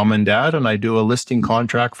contract for mom and dad, and I do a listing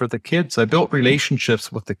contract for the kids. I built relationships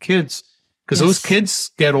with the kids because those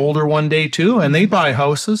kids get older one day too, and they buy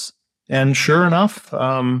houses. And sure enough,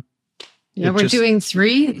 we're doing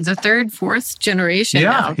the third, fourth generation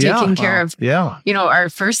now, taking care of, our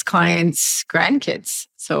first clients' grandkids.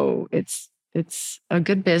 So it's a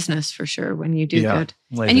good business for sure when you do good.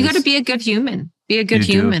 And you got to be a good human. Be a good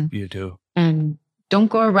human. You do. And don't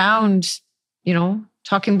go around,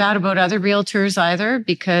 talking bad about other realtors either,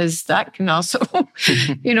 because that can also,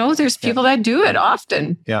 there's people that do it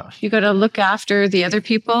often. Yeah. You got to look after the other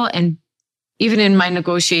people. And even in my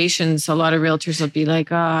negotiations, a lot of realtors will be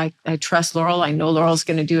like, I trust Laurel. I know Laurel's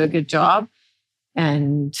going to do a good job.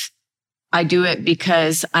 And I do it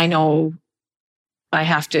because I know I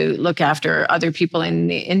have to look after other people in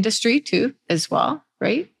the industry too, as well.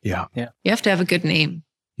 Right? Yeah. You have to have a good name.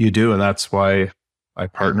 You do. And that's why I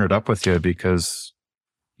partnered up with you, because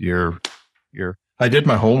I did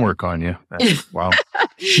my homework on you. Wow.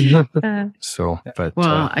 I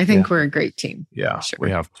think we're a great team. Yeah.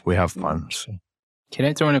 Sure. We have fun. So. Can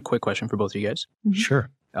I throw in a quick question for both of you guys? Sure.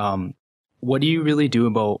 What do you really do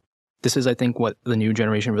about, this is, I think, what the new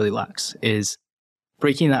generation really lacks, is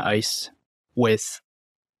breaking that ice with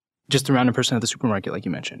just a random person at the supermarket, like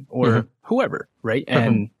you mentioned, or whoever, right?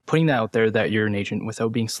 And putting that out there that you're an agent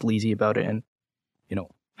without being sleazy about it, and,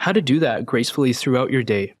 how to do that gracefully throughout your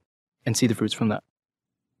day and see the fruits from that.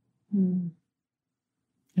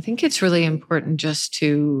 I think it's really important just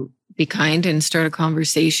to be kind and start a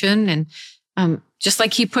conversation. And just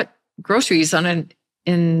like he put groceries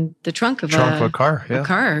in the trunk of a car. Yeah. A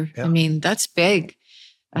car. Yeah. I mean, that's big.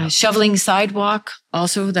 Shoveling sidewalk,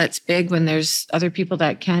 also that's big when there's other people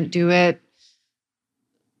that can't do it.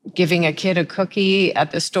 Giving a kid a cookie at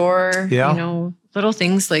the store, little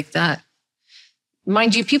things like that.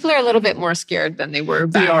 Mind you, people are a little bit more scared than they were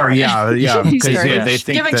back. They are, yeah. Because they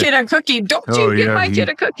think give a kid a cookie. Don't you give my kid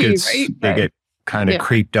a cookie, right? They get kind of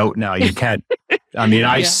creeped out now. You can't. I mean,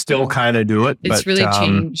 I still kind of do it, but it's really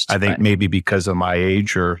changed. I think maybe because of my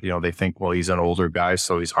age, or they think, well, he's an older guy,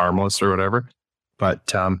 so he's harmless or whatever.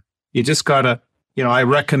 But you just gotta, I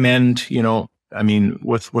recommend,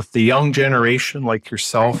 with the young generation like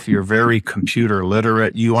yourself, you're very computer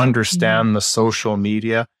literate. You understand the social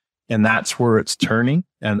media. And that's where it's turning.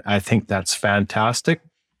 And I think that's fantastic.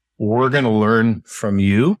 We're going to learn from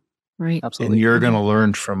you. Right. Absolutely. And you're going to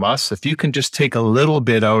learn from us. If you can just take a little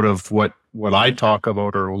bit out of what I talk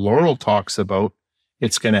about or Laurel talks about,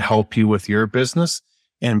 it's going to help you with your business.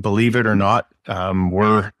 And believe it or not,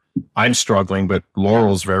 I'm struggling, but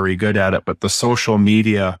Laurel's very good at it. But the social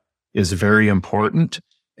media is very important.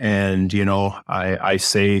 And, I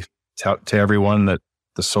say to everyone that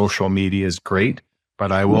the social media is great. But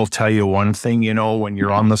I will tell you one thing, when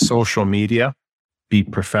you're on the social media, be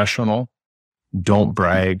professional. Don't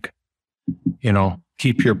brag.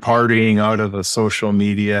 Keep your partying out of the social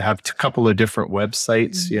media. Have a couple of different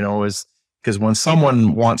websites, because when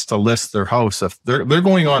someone wants to list their house, if they're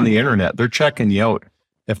going on the internet, they're checking you out.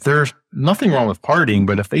 If there's nothing wrong with partying,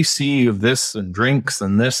 but if they see you this and drinks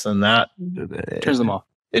and this and that, turns them off.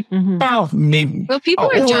 Well, maybe. Well, people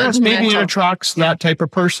are Or maybe it judgmental. attracts that type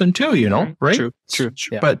of person too, right? True.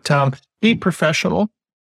 Yeah. But be professional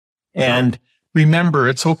and remember,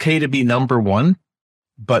 it's okay to be number one,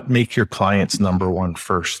 but make your clients number one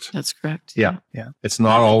first. That's correct. Yeah. It's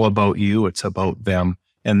not all about you; it's about them,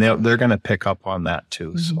 and they're going to pick up on that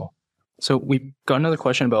too. So we've got another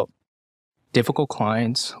question about difficult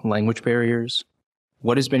clients, language barriers.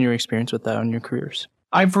 What has been your experience with that in your careers?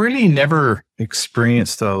 I've really never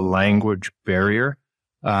experienced a language barrier.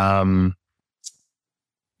 I've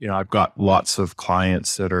got lots of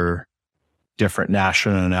clients that are different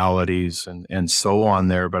nationalities and so on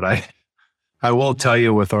there. But I will tell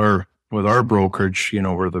you with our brokerage,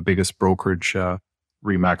 we're the biggest brokerage,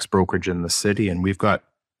 RE/MAX brokerage in the city, and we've got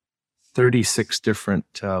 36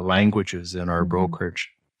 different languages in our brokerage.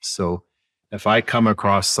 So if I come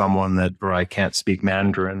across someone where I can't speak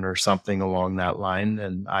Mandarin or something along that line,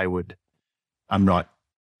 then I'm not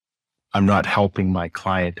helping my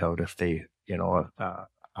client out. If they,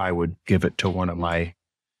 I would give it to one of my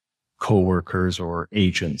coworkers or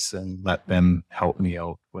agents and let them help me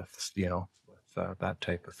out with that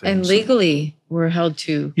type of thing. And legally, we're held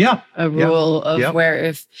to a rule of where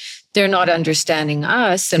if they're not understanding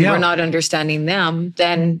us and we're not understanding them,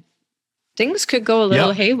 then things could go a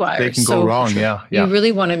little haywire. They can go wrong. You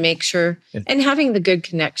really want to make sure, and having the good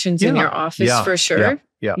connections in your office for sure.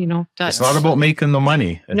 Yeah. That's it's not about making the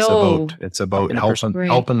money. It's about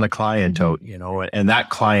helping the client out, and that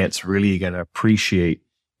client's really going to appreciate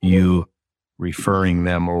you referring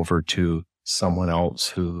them over to someone else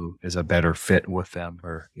who is a better fit with them,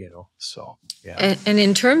 And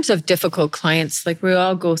in terms of difficult clients, like we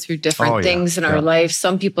all go through different things in our life.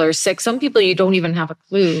 Some people are sick. Some people you don't even have a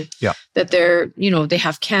clue that they're, they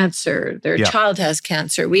have cancer. Their child has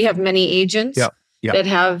cancer. We have many agents that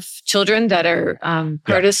have children that are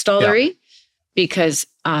part of Stollery because,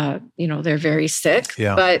 they're very sick.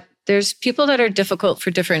 Yeah. But there's people that are difficult for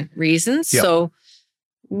different reasons. Yeah. So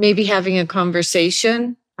maybe having a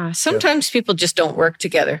conversation. Sometimes people just don't work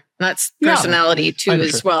together. That's personality too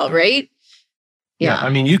as well, right? Yeah. I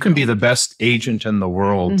mean, you can be the best agent in the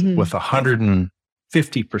world with 150%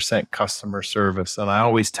 customer service. And I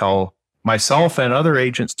always tell myself and other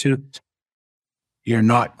agents too, you're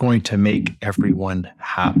not going to make everyone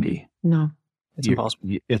happy. No. It's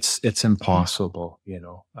impossible. It's impossible,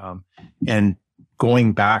 and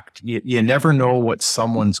going back, you never know what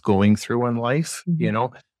someone's going through in life.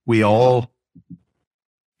 We all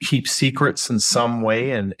keep secrets in some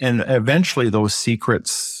way, and eventually those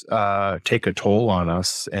secrets take a toll on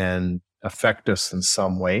us and affect us in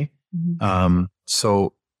some way.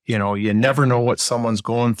 So, you never know what someone's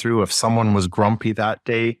going through. If someone was grumpy that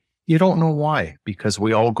day, you don't know why, because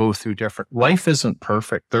we all go through different. Life isn't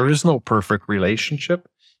perfect. There is no perfect relationship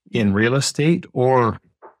in real estate or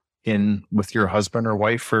with your husband or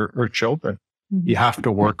wife or children. You have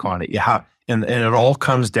to work on it. And it all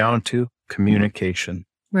comes down to communication.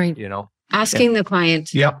 Right. Asking the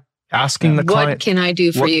client. Asking the client. What can I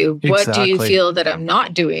do for you? What do you feel that I'm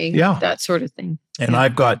not doing? That sort of thing. And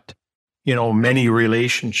I've got, many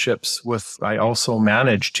relationships I also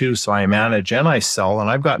manage too. So I manage and I sell. And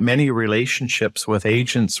I've got many relationships with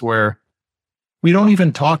agents where we don't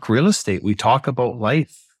even talk real estate. We talk about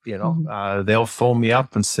life. They'll phone me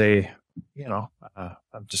up and say,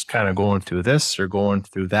 I'm just kind of going through this or going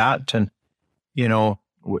through that. And,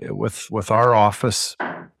 with our office,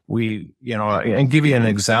 we, and give you an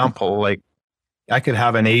example, like I could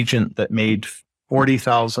have an agent that made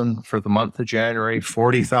 $40,000 for the month of January,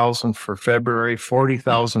 $40,000 for February,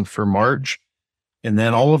 $40,000 for March. And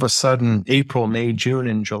then all of a sudden, April, May, June,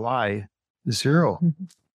 and July, zero.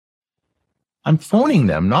 I'm phoning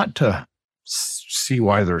them not to see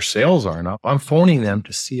why their sales aren't up. I'm phoning them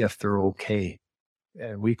to see if they're okay.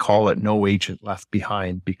 And we call it no agent left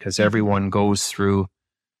behind because everyone goes through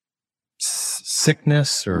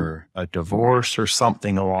sickness or a divorce or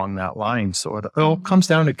something along that line. So it all comes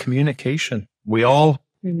down to communication. We all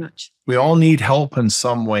need help in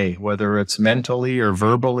some way, whether it's mentally or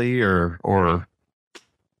verbally or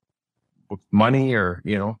with money or,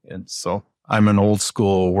 and so I'm an old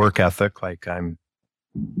school work ethic. Like I'm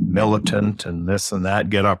militant and this and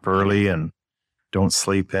that, get up early and don't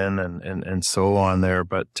sleep in and so on there.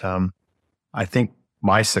 But I think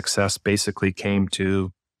my success basically came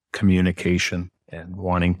to communication and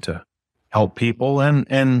wanting to help people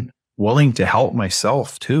and willing to help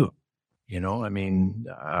myself too.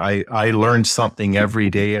 I learned something every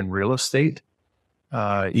day in real estate,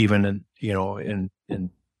 even in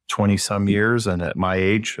 20 some years. And at my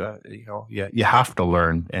age, you have to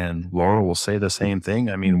learn. And Laurel will say the same thing.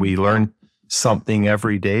 I mean, we learn something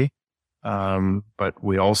every day. But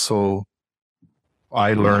we also,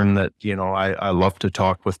 I learned that, I love to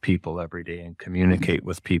talk with people every day and communicate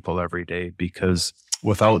with people every day, because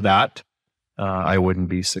without that, I wouldn't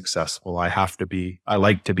be successful. I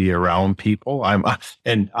like to be around people. I'm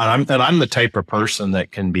the type of person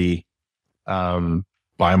that can be,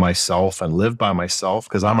 by myself and live by myself,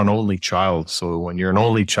 because I'm an only child. So when you're an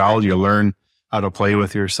only child, you learn how to play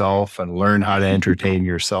with yourself and learn how to entertain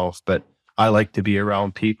yourself. But I like to be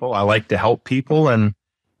around people. I like to help people. And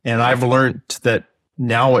I've learned that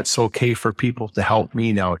now it's okay for people to help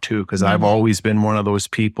me now too, because I've always been one of those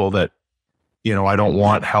people that, I don't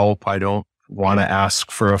want help. I don't want to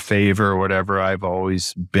ask for a favor or whatever. I've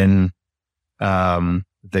always been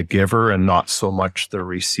the giver and not so much the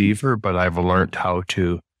receiver, but I've learned how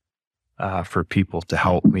to, for people to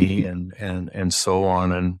help me and so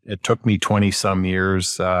on. And it took me 20 some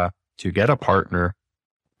years, to get a partner.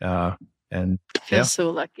 And feel so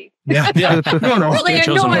lucky. Yeah. No. Really, I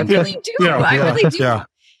really do. Yeah, I really do. Yeah.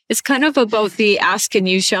 It's kind of about the ask and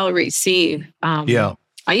you shall receive. I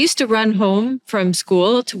used to run home from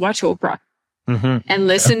school to watch Oprah. And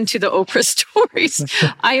listen to the Oprah stories.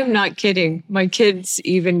 I am not kidding. My kids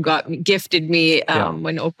even gifted me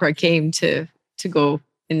when Oprah came to go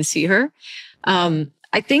and see her.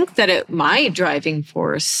 I think that my driving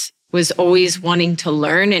force was always wanting to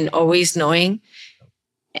learn and always knowing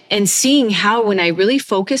and seeing how when I really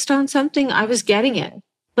focused on something, I was getting it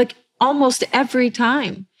like almost every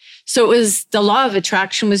time. So it was the law of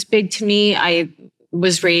attraction was big to me. I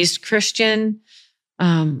was raised Christian. My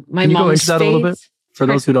Can you mom's go into that faith. a little bit? For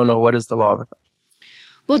those who don't know, what is the law of attraction?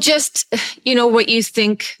 Well, just, what you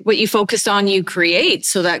think, what you focus on, you create.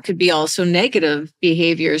 So that could be also negative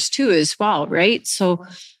behaviors too, as well, right? So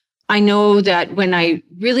I know that when I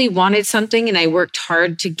really wanted something and I worked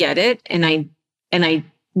hard to get it and I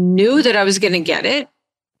knew that I was going to get it,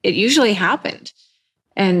 it usually happened.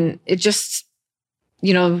 And it just,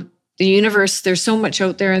 the universe, there's so much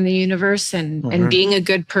out there in the universe and being a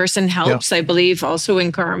good person helps, I believe, also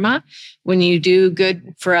in karma. When you do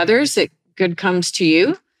good for others, good comes to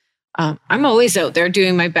you. I'm always out there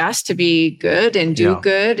doing my best to be good and do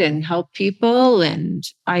good and help people. And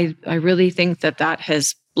I really think that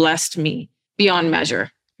has blessed me beyond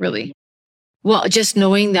measure, really. Well, just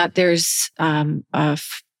knowing that there's a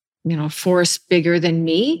force bigger than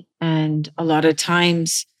me. And a lot of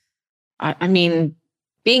times, I mean,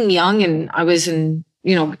 being young and I was in,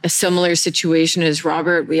 a similar situation as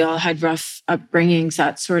Robert, we all had rough upbringings,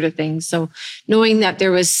 that sort of thing. So knowing that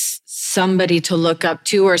there was somebody to look up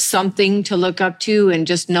to or something to look up to and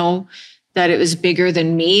just know that it was bigger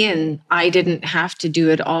than me and I didn't have to do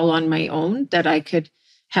it all on my own, that I could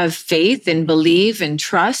have faith and believe and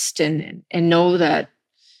trust and know that,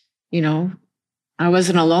 I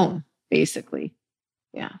wasn't alone, basically.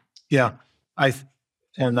 Yeah. Yeah.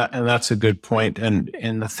 And that's a good point.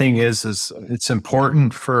 And the thing is it's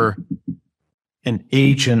important for an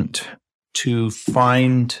agent to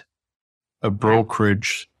find a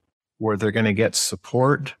brokerage where they're going to get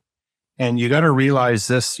support. And you got to realize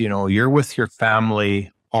this, you're with your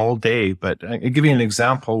family all day. But I'll give you an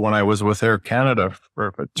example. When I was with Air Canada,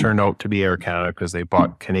 or it turned out to be Air Canada because they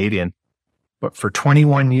bought Canadian. But for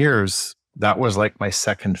 21 years, that was like my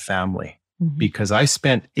second family. Because I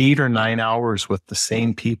spent 8 or 9 hours with the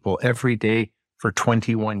same people every day for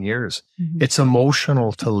 21 years. It's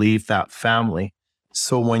emotional to leave that family.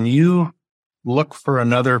 So when you look for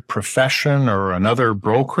another profession or another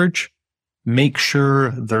brokerage, make sure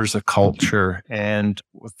there's a culture. And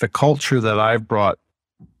with the culture that I've brought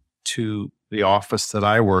to the office that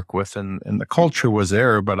I work with, and the culture was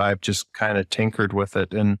there, but I've just kind of tinkered with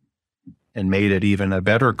it and made it even a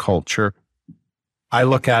better culture. I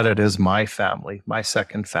look at it as my family, my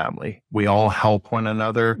second family. We all help one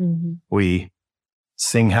another. We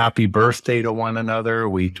sing happy birthday to one another.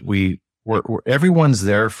 We're everyone's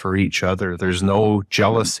there for each other. There's no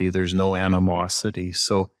jealousy. There's no animosity.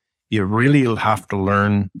 So you really have to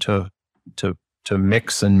learn to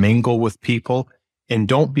mix and mingle with people, and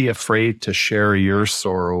don't be afraid to share your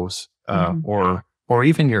sorrows or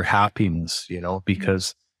even your happiness.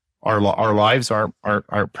 Because our lives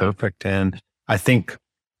aren't perfect. And I think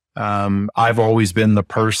I've always been the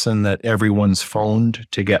person that everyone's phoned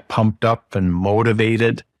to get pumped up and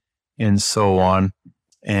motivated and so on.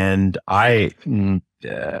 And I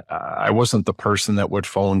wasn't the person that would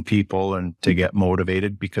phone people and to get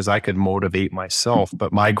motivated, because I could motivate myself.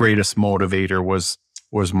 But my greatest motivator was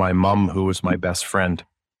my mom, who was my best friend.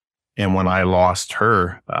 And when I lost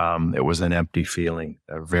her, it was an empty feeling,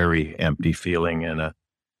 a very empty feeling and a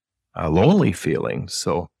lonely feeling.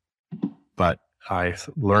 So, but I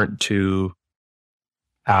learned to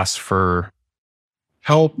asked for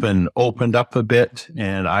help and opened up a bit.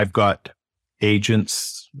 And I've got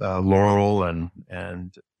agents, Laurel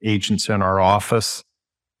and agents in our office.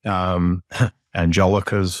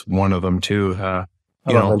 Angelica's one of them too.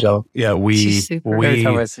 Angelica. Yeah, we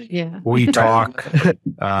talk.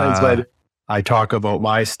 I talk about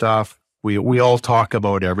my stuff. We all talk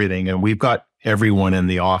about everything, and we've got everyone in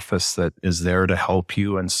the office that is there to help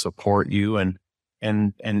you and support you and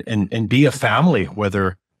be a family.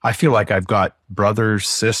 Whether I feel like I've got brothers,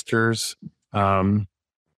 sisters. I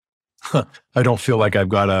don't feel like I've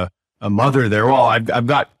got a mother there. Well, I've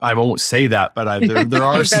got, I won't say that, but there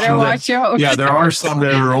are some that, there are some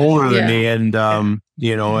that are older than me. And, and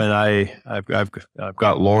I've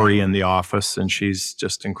got Lori in the office, and she's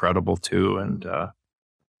just incredible too. And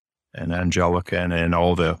Angelica and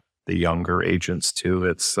all the younger agents too.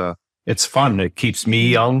 It's fun. It keeps me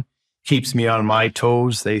young, keeps me on my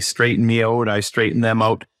toes. They straighten me out. I straighten them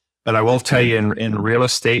out. But I will tell you in real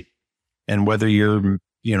estate, and whether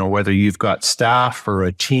you've got staff or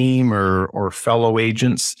a team or fellow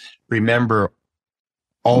agents, remember,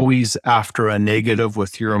 always after a negative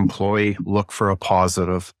with your employee, look for a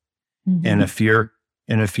positive. Mm-hmm. And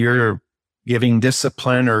if you're giving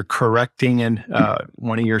discipline or correcting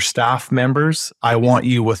one of your staff members, I want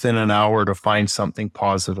you within an hour to find something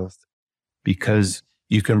positive, because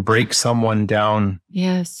you can break someone down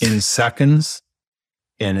in seconds,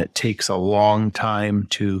 and it takes a long time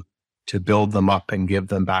to build them up and give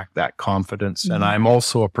them back that confidence. Mm-hmm. And I'm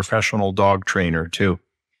also a professional dog trainer too.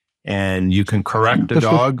 And you can correct a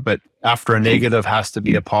dog, but after a negative has to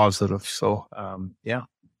be a positive. So,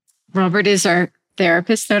 Robert is our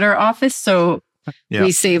therapist at our office. So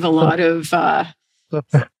we save a lot of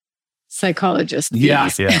psychologist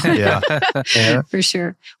fees. Yeah. For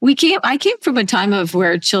sure. I came from a time of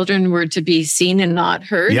where children were to be seen and not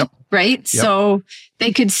heard. Yep. Right? Yep. So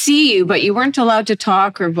they could see you, but you weren't allowed to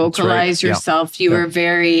talk or vocalize yourself. You were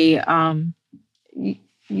very,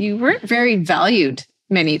 you weren't very valued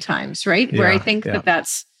many times, right? Where I think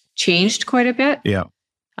that's changed quite a bit. Yeah.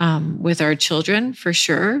 With our children, for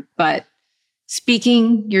sure. But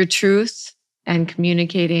speaking your truth and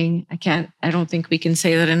communicating, I don't think we can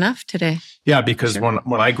say that enough today. Yeah, because when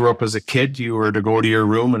I grew up as a kid, you were to go to your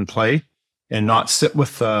room and play and not sit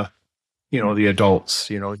with the adults.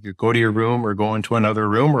 You go to your room or go into another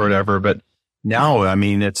room or whatever. But now, I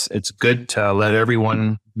mean, it's good to let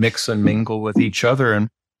everyone mix and mingle with each other. And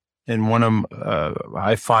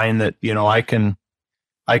I find that,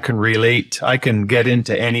 I can relate. I can get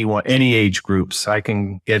into any age groups. I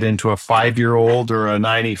can get into a 5-year-old or a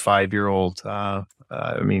 95-year-old. I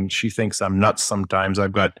mean, she thinks I'm nuts sometimes.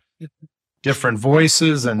 I've got different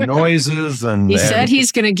voices and noises, and he said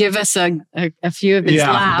he's going to give us a few of his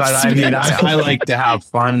laughs. But I mean, I like to have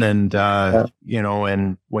fun, and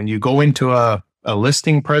and when you go into a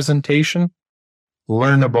listing presentation,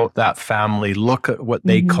 learn about that family. Look at what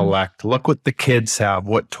they collect. Look what the kids have,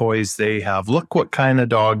 what toys they have. Look what kind of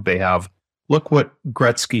dog they have. Look what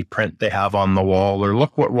Gretzky print they have on the wall, or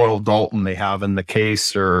look what Royal Dalton they have in the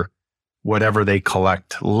case, or whatever they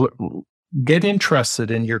collect. Get interested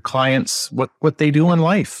in your clients, what they do in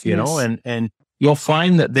life, you know, and you'll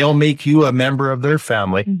find that they'll make you a member of their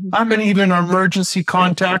family. Mm-hmm. I'm even an emergency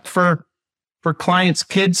contact for clients'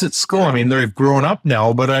 kids at school. I mean, they've grown up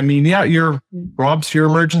now, but I mean, Rob's your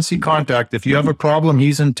emergency contact. If you have a problem,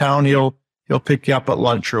 he's in town. He'll pick you up at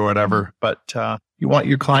lunch or whatever. But you want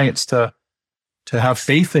your clients to have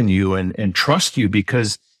faith in you and trust you,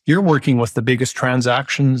 because you're working with the biggest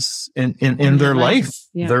transactions in their life.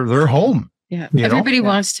 Yeah. Their home. Yeah. Everybody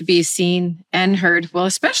wants to be seen and heard. Well,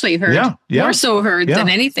 especially heard. Yeah. More so heard than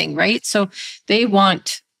anything, right? So they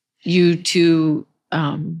want you to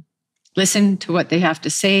listen to what they have to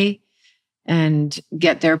say and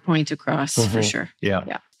get their point across, for sure.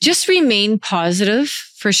 Yeah. Just remain positive,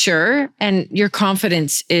 for sure. And your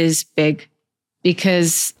confidence is big,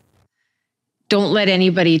 because don't let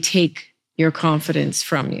anybody take your confidence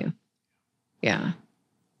from you. Yeah.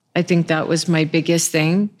 I think that was my biggest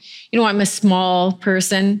thing. I'm a small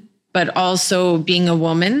person, but also being a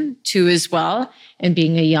woman too as well, and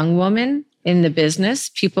being a young woman in the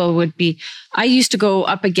business, I used to go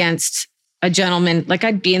up against a gentleman, like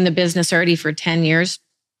I'd be in the business already for 10 years,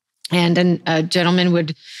 and a gentleman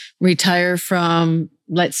would retire from,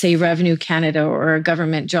 let's say, Revenue Canada or a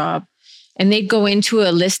government job. And they'd go into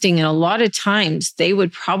a listing, and a lot of times they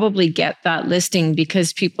would probably get that listing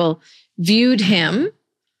because people viewed him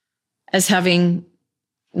as having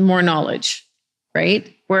more knowledge,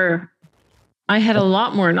 right? Where I had a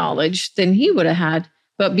lot more knowledge than he would have had,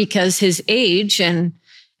 but because his age and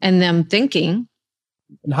them thinking.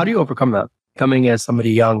 And how do you overcome that? coming as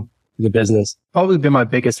somebody young to the business, probably been my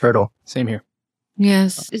biggest hurdle. Same here.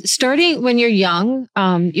 Yes. Starting when you're young,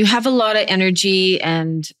 you have a lot of energy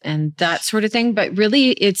and that sort of thing, but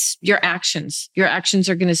really it's your actions. Your actions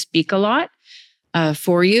are going to speak a lot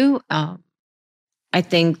for you. I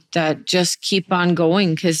think that just keep on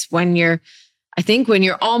going, because when you're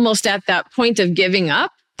almost at that point of giving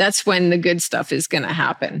up, that's when the good stuff is going to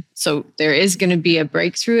happen. So there is going to be a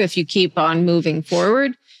breakthrough if you keep on moving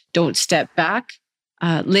forward. Don't step back.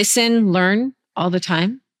 Listen, learn all the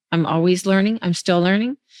time. I'm always learning. I'm still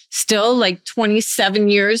learning. Still, like 27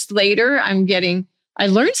 years later, I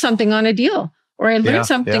learned something on a deal, or I learned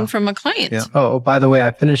something from a client. Yeah. Oh, by the way,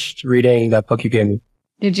 I finished reading that book you gave me.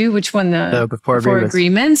 Did you? Which one? The Before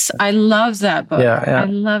Agreements. I love that book. Yeah. I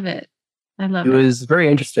love it. It was very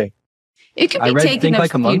interesting. It could be I read taken Think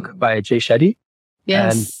Like a Monk by Jay Shetty.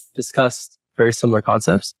 Yes. And discussed very similar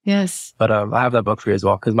concepts. Yes. But I have that book for you as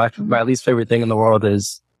well, because my least favorite thing in the world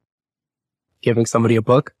is giving somebody a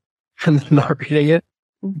book and then not reading it.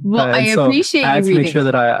 Well, I appreciate you reading. I had to make sure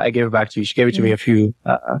that I gave it back to you. She gave it to me a few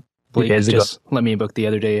days ago. Just let me a book the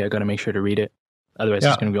other day. I got to make sure to read it. Otherwise,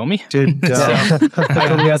 it's going to be on me. I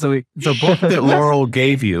only has a week. The book that Laurel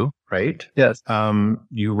gave you, right? Yes.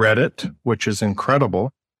 You read it, which is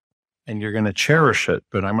incredible, and you're going to cherish it.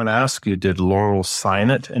 But I'm going to ask you, did Laurel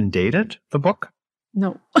sign it and date it, the book?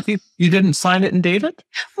 No. You didn't sign it and date it?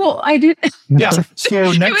 Well, I did. Yeah. So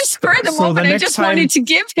It was spur of the moment. I just wanted to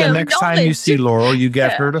give him the next time you see Laurel, you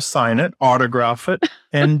get her to sign it, autograph it,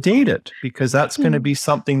 and date it, because that's going to be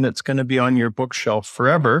something that's going to be on your bookshelf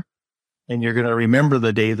forever. And you're going to remember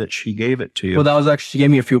the day that she gave it to you. Well, that was actually, she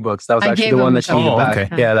gave me a few books. That was actually the one that she needed back.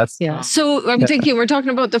 Okay. Yeah, So I'm thinking, we're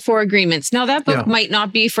talking about the 4 agreements. Now that book might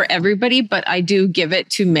not be for everybody, but I do give it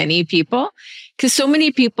to many people, because so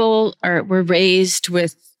many people were raised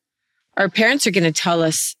with, our parents are going to tell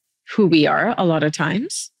us who we are a lot of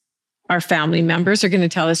times. Our family members are going to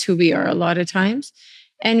tell us who we are a lot of times.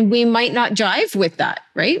 And we might not jive with that,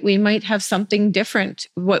 right? We might have something different,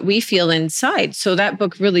 what we feel inside. So that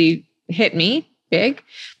book really hit me big,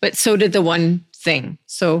 but so did the one thing.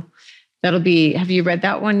 So that'll be, have you read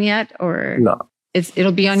that one yet? Or no,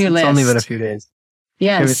 it'll be on your list. It's only been a few days.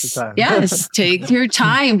 Yes. Give it some time. Yes. Take your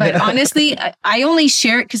time. But honestly, I only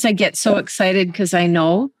share it because I get so excited, because I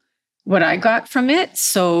know what I got from it.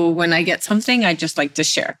 So when I get something, I just like to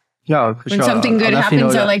share. Yeah, for when something good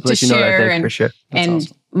happens, I like to share. And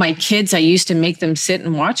awesome. My kids, I used to make them sit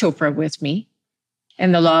and watch Oprah with me,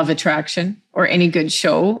 and the Law of Attraction, or any good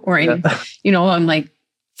show, or any, I'm like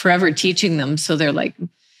forever teaching them. So they're like,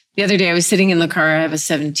 the other day I was sitting in the car, I have a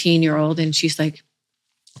 17-year-old, and she's like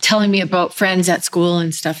telling me about friends at school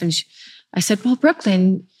and stuff. And I said, well,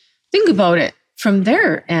 Brooklyn, think about it from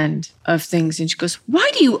their end of things. And she goes, why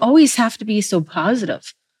do you always have to be so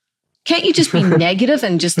positive? Can't you just be negative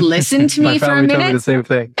and just listen to me for a minute? Told me the same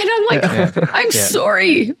thing. And I'm like, I'm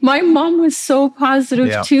sorry. My mom was so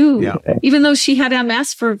positive too. Yeah. Even though she had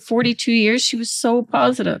MS for 42 years, she was so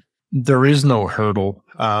positive. There is no hurdle.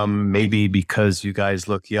 Maybe because you guys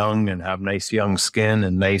look young and have nice young skin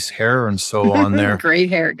and nice hair and so on there. Great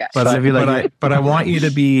hair, guys. But I want you to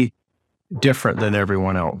be different than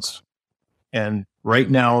everyone else. And right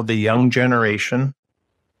now, the young generation,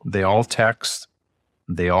 they all text.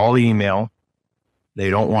 They all email. They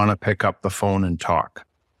don't want to pick up the phone and talk.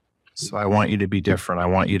 So I want you to be different. I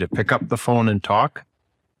want you to pick up the phone and talk,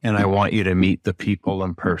 and I want you to meet the people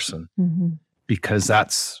in person, because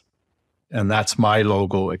that's my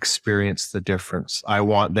logo, experience the difference. I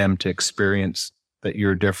want them to experience that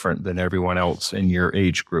you're different than everyone else in your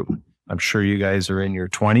age group. I'm sure you guys are in your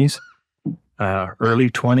 20s, early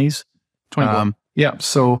 20s. 21.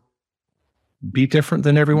 So be different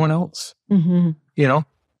than everyone else.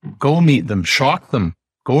 Go meet them, shock them,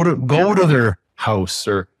 go to their house,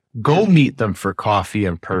 or go meet them for coffee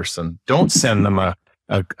in person. Don't send them or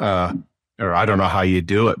I don't know how you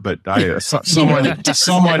do it, but someone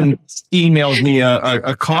emailed me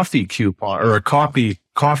a coffee coupon or a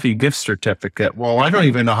coffee gift certificate. Well, I don't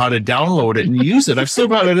even know how to download it and use it. I've still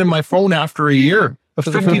got it in my phone after a year. A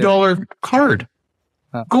 $50 card.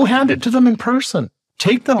 Go hand it to them in person.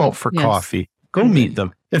 Take them out for coffee. Go meet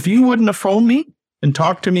them. If you wouldn't have phoned me and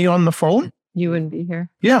talked to me on the phone, you wouldn't be here.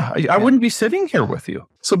 Yeah, I wouldn't be sitting here with you.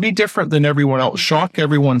 So be different than everyone else. Shock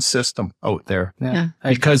everyone's system out there. Yeah.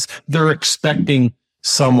 Because they're expecting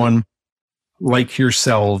someone like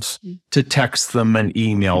yourselves to text them and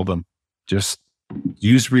email them. Just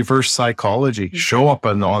use reverse psychology. Show up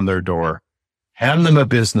on their door. Hand them a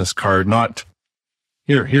business card, not,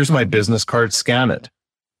 here's my business card, scan it.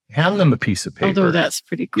 Hand them a piece of paper. Although that's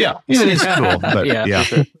pretty cool. Yeah, it is cool. But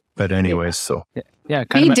Sure. But anyways, so. Yeah.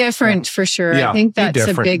 Be different for sure. Yeah, I think be that's a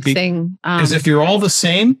different. big thing. Because if you're all the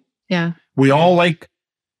same, Yeah. we all look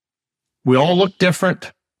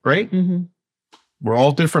different, right? Mm-hmm. We're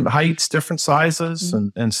all different heights, different sizes,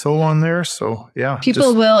 and so on there. So yeah.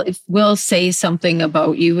 People will say something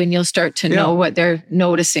about you and you'll start to know what they're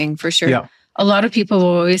noticing for sure. Yeah. A lot of people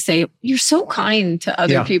will always say, you're so kind to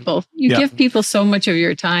other people. You give people so much of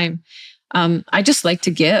your time. I just like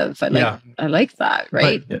to give. I like that,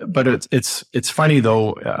 right? But it's funny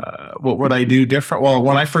though. What I do different. Well,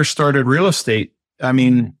 when I first started real estate, I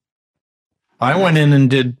mean, I went in and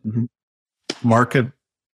did market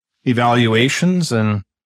evaluations, and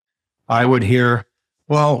I would hear,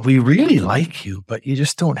 "Well, we really like you, but you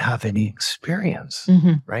just don't have any experience,"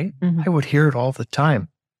 right? I would hear it all the time.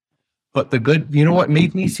 But the good, you know what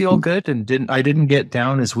made me feel good and I didn't get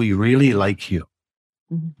down is we really like you,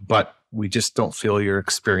 but we just don't feel you're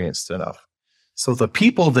experienced enough. So the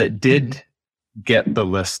people that did get the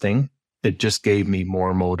listing, it just gave me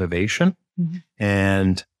more motivation.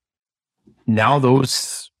 And now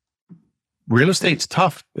real estate's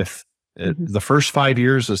tough. If the first 5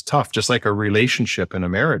 years is tough, just like a relationship in a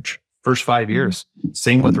marriage, first 5 years,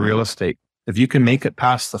 same with real estate. If you can make it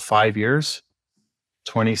past the 5 years,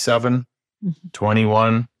 27,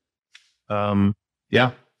 21.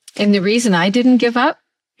 Yeah. And the reason I didn't give up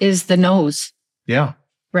is the no's. Yeah.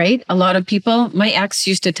 Right? A lot of people, my ex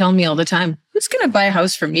used to tell me all the time, who's going to buy a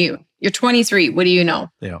house from you? You're 23. What do you know?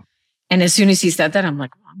 Yeah. And as soon as he said that, I'm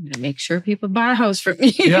like, well, I'm going to make sure people buy a house from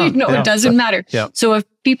me. Yeah, It doesn't matter. Yeah. So if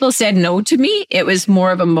people said no to me, it was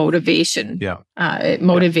more of a motivation. Yeah. It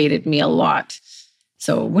motivated me a lot.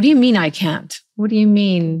 So what do you mean I can't? What do you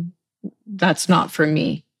mean that's not for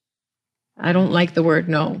me? I don't like the word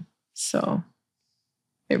no. So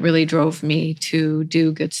it really drove me to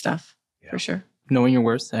do good stuff for sure. Knowing your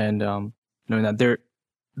worth and knowing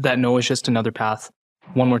that no is just another path,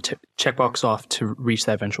 one more checkbox off to reach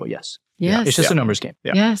that eventual yes. Yes. It's just a numbers game.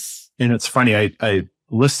 Yeah. Yes. And it's funny, I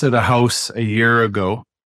listed a house a year ago,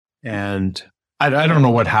 and I don't know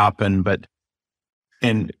what happened,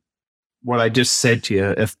 and what I just said to you,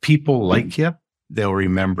 if people like you, they'll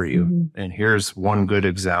remember you. And here's one good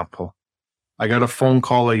example. I got a phone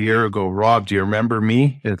call a year ago. Rob, do you remember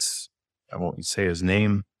me? I won't say his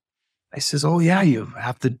name. I says, oh yeah, you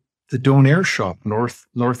have the Donair shop,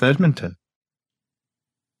 North Edmonton.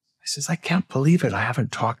 I says, I can't believe it. I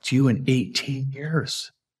haven't talked to you in 18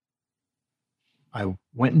 years. I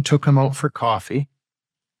went and took him out for coffee.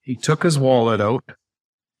 He took his wallet out.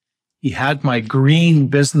 He had my green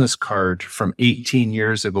business card from 18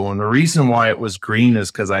 years ago. And the reason why it was green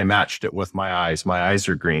is because I matched it with my eyes. My eyes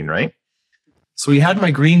are green, right? So he had my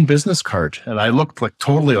green business card, and I looked like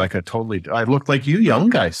I looked like you young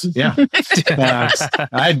guys. Yeah. I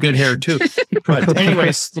had good hair too. But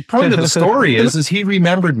anyways, the point of the story is he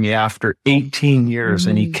remembered me after 18 years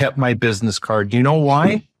and he kept my business card. You know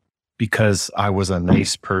why? Because I was a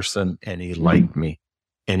nice person and he liked me,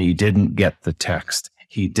 and he didn't get the text.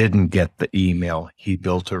 He didn't get the email. He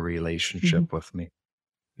built a relationship with me.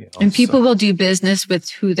 You know, and people will do business with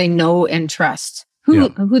who they know and trust.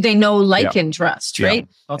 Who they know, like, and trust, right?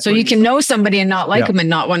 So you can know somebody and not like them and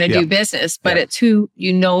not want to do business, but it's who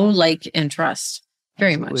you know, like, and trust.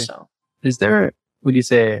 Very much so. Is there, would you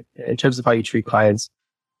say, in terms of how you treat clients,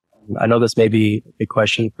 I know this may be a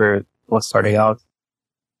question for what's starting out.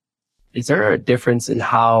 Is there a difference in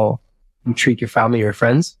how you treat your family or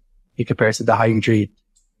friends in comparison to how you treat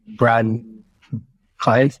brand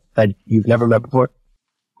clients that you've never met before?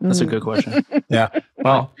 That's a good question. Yeah.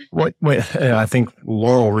 Well, I think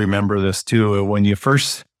Laurel remember this too. When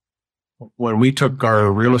we took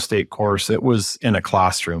our real estate course, it was in a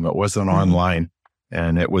classroom. It wasn't online,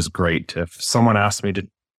 and it was great. If someone asked me to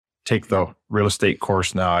take the real estate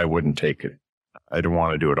course now, I wouldn't take it. I don't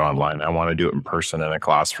want to do it online. I want to do it in person in a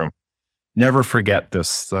classroom. Never forget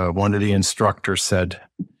this. One of the instructors said,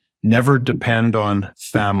 never depend on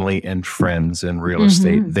family and friends in real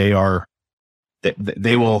estate. They will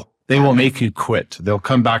make you quit. They'll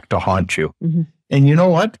come back to haunt you. And you know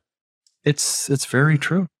what? It's very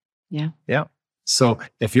true. Yeah. Yeah. So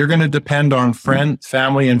if you're going to depend on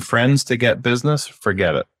family and friends to get business,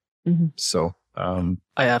 forget it. So, I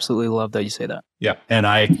absolutely love that you say that. Yeah. And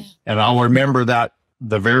I'll remember that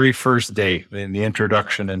the very first day in the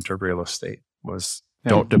introduction into real estate was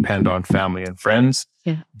don't depend on family and friends.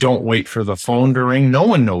 Yeah. Don't wait for the phone to ring. No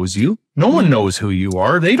one knows you. No one knows who you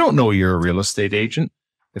are. They don't know you're a real estate agent.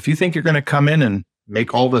 If you think you're going to come in and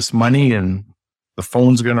make all this money and the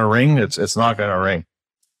phone's going to ring, it's not going to ring.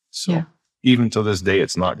 So even to this day,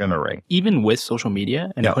 it's not going to ring. Even with social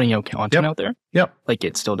media and putting out content out there, like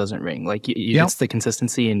it still doesn't ring. Like it's the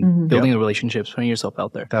consistency and building the relationships, putting yourself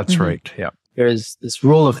out there. That's right. Yeah. There's this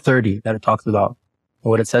rule of 30 that it talks about. And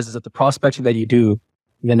what it says is that the prospecting that you do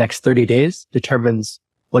in the next 30 days determines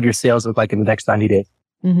what your sales look like in the next 90 days.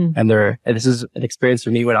 And this is an experience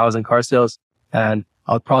for me when I was in car sales, and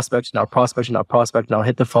I'll prospect and I'll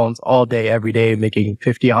hit the phones all day, every day, making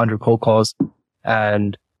 50, 100 cold calls.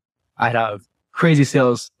 And I'd have crazy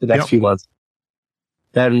sales the next few months.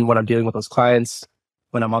 Then when I'm dealing with those clients,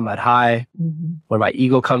 when I'm on that high, when my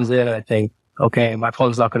ego comes in and I think, okay, my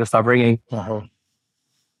phone's not going to stop ringing.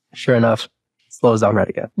 Sure enough, it slows down right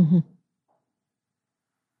again.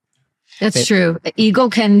 That's true. Ego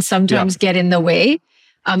can sometimes get in the way.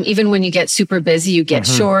 Even when you get super busy, you get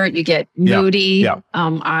short, you get moody.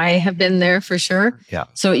 I have been there for sure.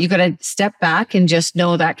 So you got to step back and just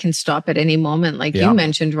know that can stop at any moment. Like you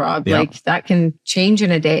mentioned, Rob, like that can change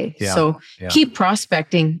in a day. So keep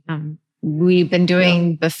prospecting. We've been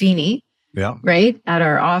doing Buffini, right, at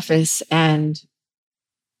our office. And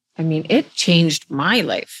I mean, it changed my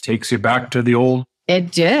life. Takes you back to the old.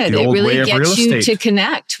 It did. It really gets you to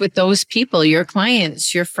connect with those people, your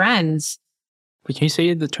clients, your friends. But can you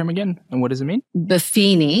say the term again? And what does it mean?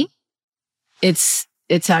 Buffini. It's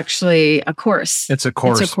actually a course. It's a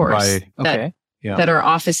course. That our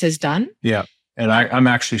office has done. Yeah. And I'm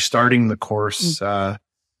actually starting the course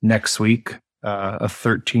next week, a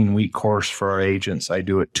 13-week course for our agents. I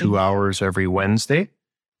do it 2 hours every Wednesday.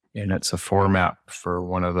 And it's a format for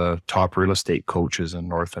one of the top real estate coaches in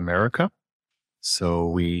North America. So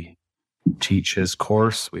we teach his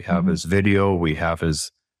course. We have his video. We have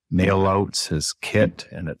his mail outs, his kit,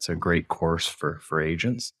 and it's a great course for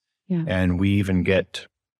agents. And we even get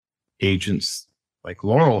agents like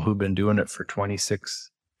Laurel, who've been doing it for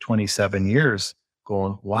 26, 27 years,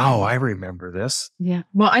 going, wow, I remember this.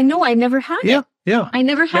 Well, I know I never had it. I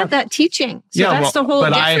never had that teaching. So that's the whole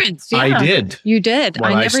difference. I did. You did.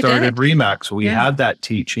 When I never started did. Remax, we had that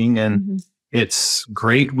teaching, and it's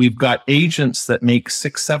great. We've got agents that make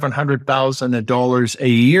 $600,000-$700,000 a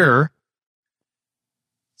year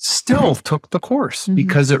still took the course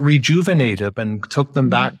because it rejuvenated and took them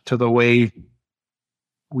back to the way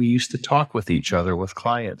we used to talk with each other with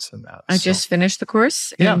clients and that. I just finished the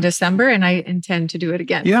course in December, and I intend to do it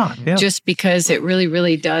again. Just because it really,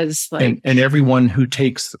 really does like. And everyone who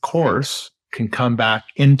takes the course can come back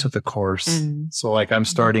into the course. So like I'm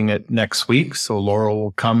starting it next week. So Laurel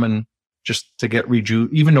will come and just to get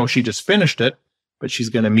even though she just finished it, but she's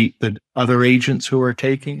going to meet the other agents who are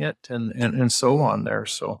taking it and so on there.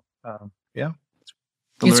 So,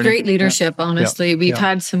 It's great leadership, honestly. We've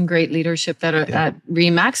had some great leadership that are at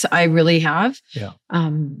Remax. I really have.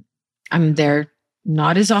 I'm there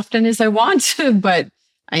not as often as I want, but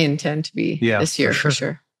I intend to be this year for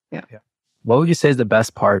sure. What would you say is the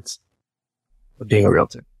best parts of being a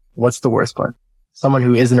realtor? What's the worst part? Someone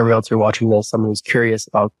who isn't a realtor watching this, someone who's curious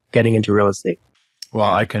about getting into real estate.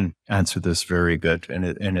 Well, I can answer this very good,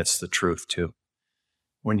 and it's the truth too.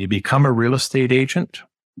 When you become a real estate agent,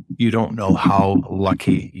 you don't know how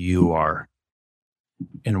lucky you are.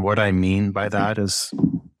 And what I mean by that is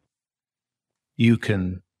you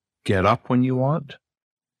can get up when you want.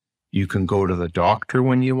 You can go to the doctor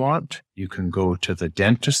when you want. You can go to the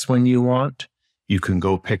dentist when you want. You can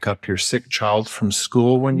go pick up your sick child from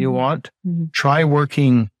school when you want. Try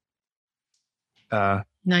working 9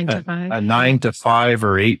 to 5. A 9 to 5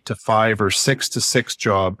 or 8 to 5 or 6 to 6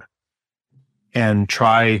 job, and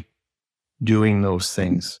try doing those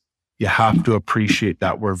things. You have to appreciate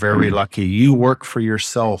that. We're very lucky. You work for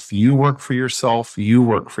yourself. You work for yourself. You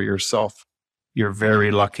work for yourself. You're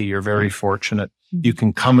very lucky. You're very fortunate. You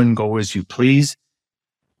can come and go as you please.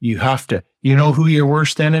 You have to, you know who your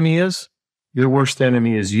worst enemy is? Your worst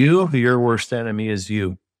enemy is you. Your worst enemy is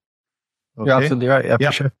you. Okay? You're absolutely right. Yeah,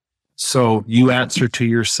 for sure. So you answer to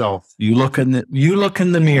yourself. You look in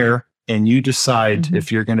the mirror and you decide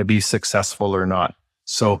if you're going to be successful or not.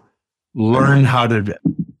 So learn how to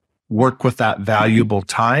work with that valuable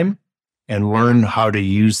time and learn how to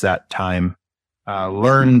use that time.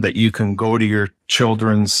 Learn that you can go to your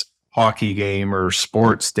children's hockey game or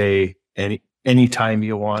sports day anytime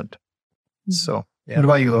you want. So, What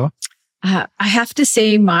about you, Laura? I have to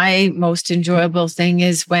say my most enjoyable thing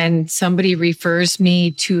is when somebody refers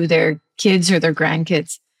me to their kids or their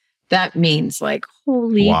grandkids. That means like,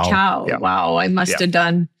 holy cow. Yeah. Wow. I must have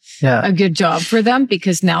done a good job for them,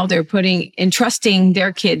 because now they're entrusting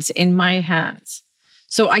their kids in my hands.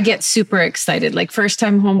 So I get super excited. Like first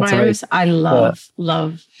time home buyers, I love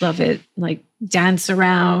it. Like dance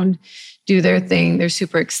around, do their thing. They're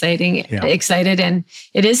super excited. And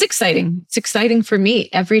it is exciting. It's exciting for me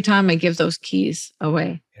every time I give those keys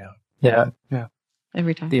away. Yeah.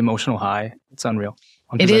 Every time. The emotional high, it's unreal.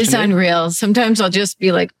 It is unreal. Sometimes I'll just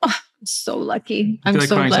be like, oh, I'm so lucky. I'm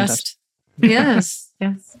so blessed. Yes.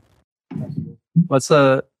 What's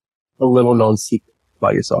a little known secret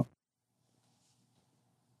about yourself?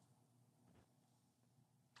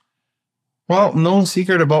 Well, known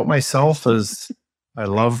secret about myself is I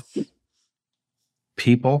love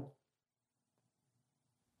people.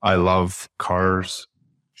 I love cars.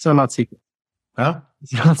 So not secret. Huh?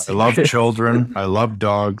 Not I love children. I love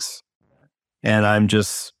dogs. And I'm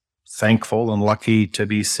just thankful and lucky to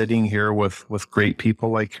be sitting here with great people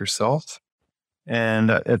like yourself. And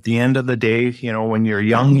at the end of the day, you know, when you're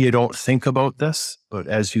young, you don't think about this. But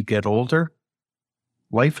as you get older,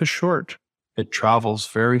 life is short. It travels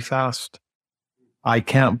very fast. I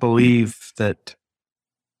can't believe that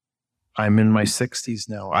I'm in my 60s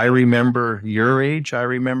now. I remember your age.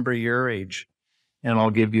 And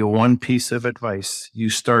I'll give you one piece of advice.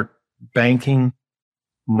 You start banking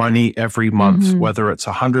money every month, whether it's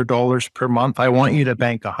 $100 per month. I want you to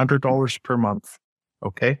bank $100 per month.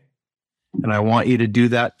 Okay. And I want you to do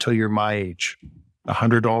that till you're my age,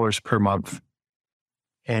 $100 per month.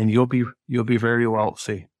 And you'll be very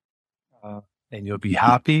wealthy. And you'll be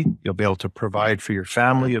happy. You'll be able to provide for your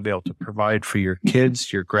family. You'll be able to provide for your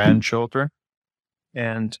kids, your grandchildren.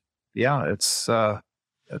 And yeah, it's,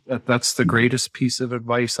 that's the greatest piece of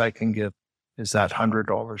advice I can give is that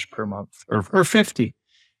 $100 per month or 50.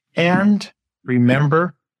 And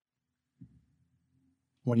remember,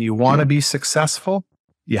 when you want to be successful,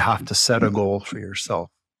 you have to set a goal for yourself.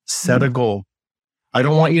 Set a goal. I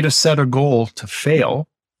don't want you to set a goal to fail.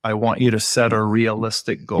 I want you to set a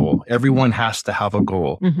realistic goal. Everyone has to have a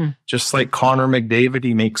goal. Just like Connor McDavid,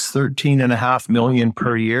 he makes $13.5 million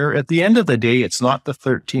per year. At the end of the day, it's not the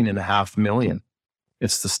 $13.5 million.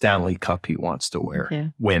 It's the Stanley Cup he wants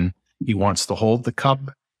to win. He wants to hold the cup.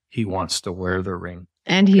 He wants to wear the ring.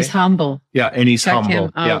 And he's humble. Yeah, and he's Check humble.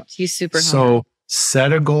 him out. Yeah. He's super humble. So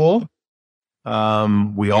set a goal.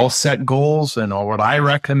 We all set goals. And what I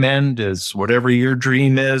recommend is whatever your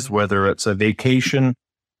dream is, whether it's a vacation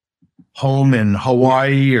home in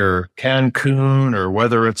Hawaii or Cancun, or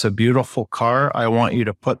whether it's a beautiful car, I want you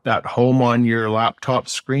to put that home on your laptop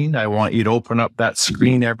screen. I want you to open up that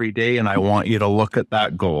screen every day, and I want you to look at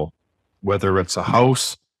that goal, whether it's a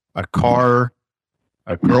house, a car,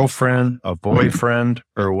 a girlfriend, a boyfriend,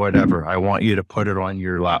 or whatever. I want you to put it on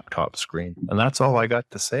your laptop screen. And that's all I got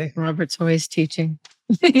to say. Robert's always teaching.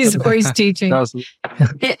 He's always teaching.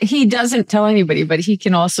 He doesn't tell anybody, but he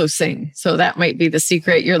can also sing. So that might be the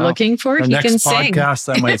secret you're looking for. The he next can sing.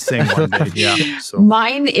 podcast, I might sing one day. Yeah. So.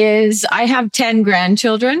 Mine is, I have 10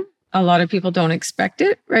 grandchildren. A lot of people don't expect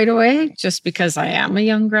it right away just because I am a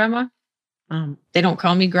young grandma. They don't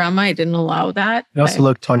call me grandma. I didn't allow that. You also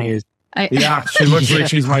look 20 years. Yeah, she looks like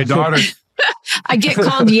she's my daughter. I get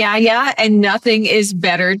called Yaya, and nothing is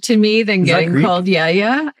better to me than getting called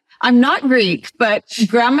Yaya. I'm not Greek, but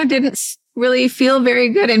grandma didn't really feel very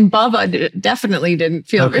good, and Baba definitely didn't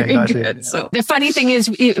feel very good. Yeah. So the funny thing is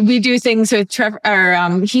we do things with Trevor,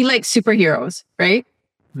 he likes superheroes, right?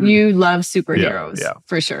 You love superheroes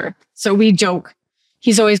for sure. So we joke.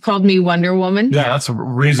 He's always called me Wonder Woman. Yeah, that's a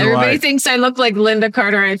reason why. Everybody thinks I look like Linda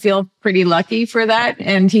Carter. I feel pretty lucky for that.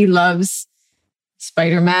 And he loves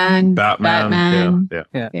Spider-Man, Batman.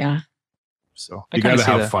 Yeah. So you got to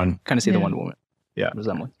have fun. Kind of see the Wonder Woman. Yeah.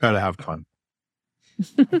 Resemblance. Got to have fun.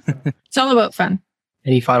 It's all about fun.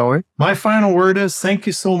 Any final word? My final word is thank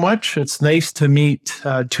you so much. It's nice to meet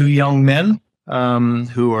two young men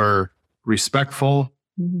who are respectful,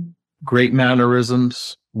 great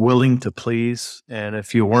mannerisms, willing to please. And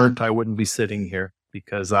if you weren't, I wouldn't be sitting here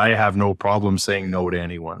because I have no problem saying no to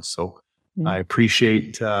anyone. So I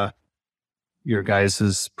appreciate your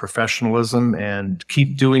guys' professionalism and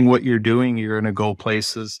keep doing what you're doing. You're going to go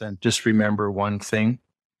places. And just remember one thing.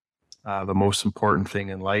 The most important thing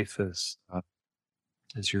in life is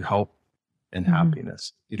your health and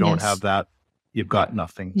happiness. You don't have that, you've got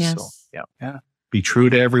nothing. So yeah. Be true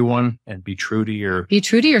to everyone and be true to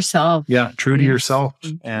yourself. Yeah, true to yourself.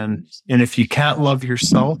 And if you can't love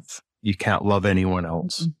yourself, you can't love anyone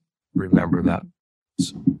else. Remember that.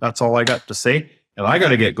 So that's all I got to say. And I got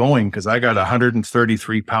to get going because I got a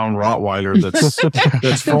 133-pound Rottweiler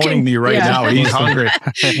that's phoning me right now. He's hungry.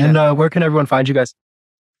 And where can everyone find you guys?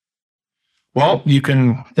 Well, you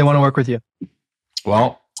can. They want to work with you.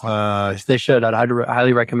 Well, they should. I'd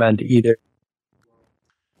highly recommend either.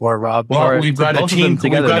 Or Rob. Well, we've got a team.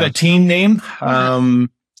 We've got a team name. Yeah.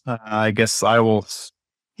 I guess I will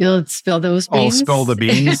You'll spill those beans. I'll spill the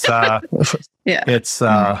beans. Yeah. It's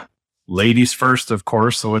ladies first, of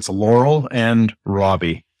course. So it's Laurel and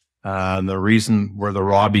Robbie. And the reason where the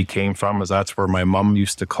Robbie came from is that's where my mom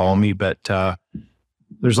used to call me. But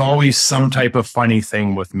there's always some type of funny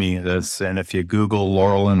thing with me. And if you Google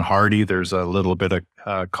Laurel and Hardy, there's a little bit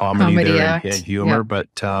of comedy there and humor. Yeah.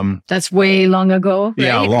 But that's way long ago. Right?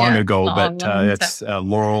 Yeah, long ago. But it's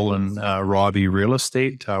Laurel and Robbie Real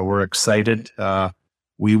Estate. We're excited.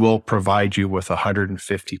 We will provide you with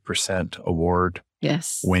 150% award.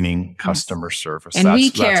 Yes. Winning customer service. And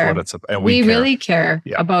we care. That's what it's about. And we really care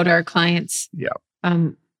about our clients. Yeah.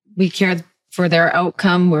 We care for their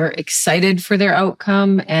outcome. We're excited for their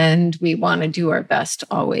outcome, and we want to do our best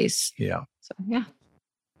always. Yeah. So, yeah.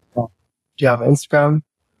 Do you have Instagram?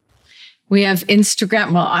 We have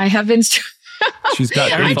Instagram. Well, I have Instagram. She's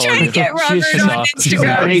got. I'm trying to get Robert on Instagram. She's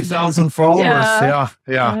got 8,000 followers.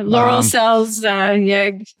 Yeah. Laurel sells This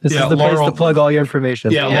is the place to plug all your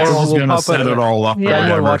information. Yeah, Laurel's going to set it all up. Yeah.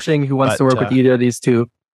 Anyone watching who wants to work with either of these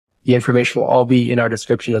two, the information will all be in our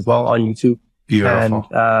description as well on YouTube. Beautiful.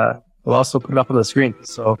 And we'll also put it up on the screen.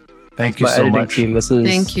 So thank you so much. Team, this is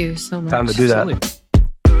thank you so much. Time to do that.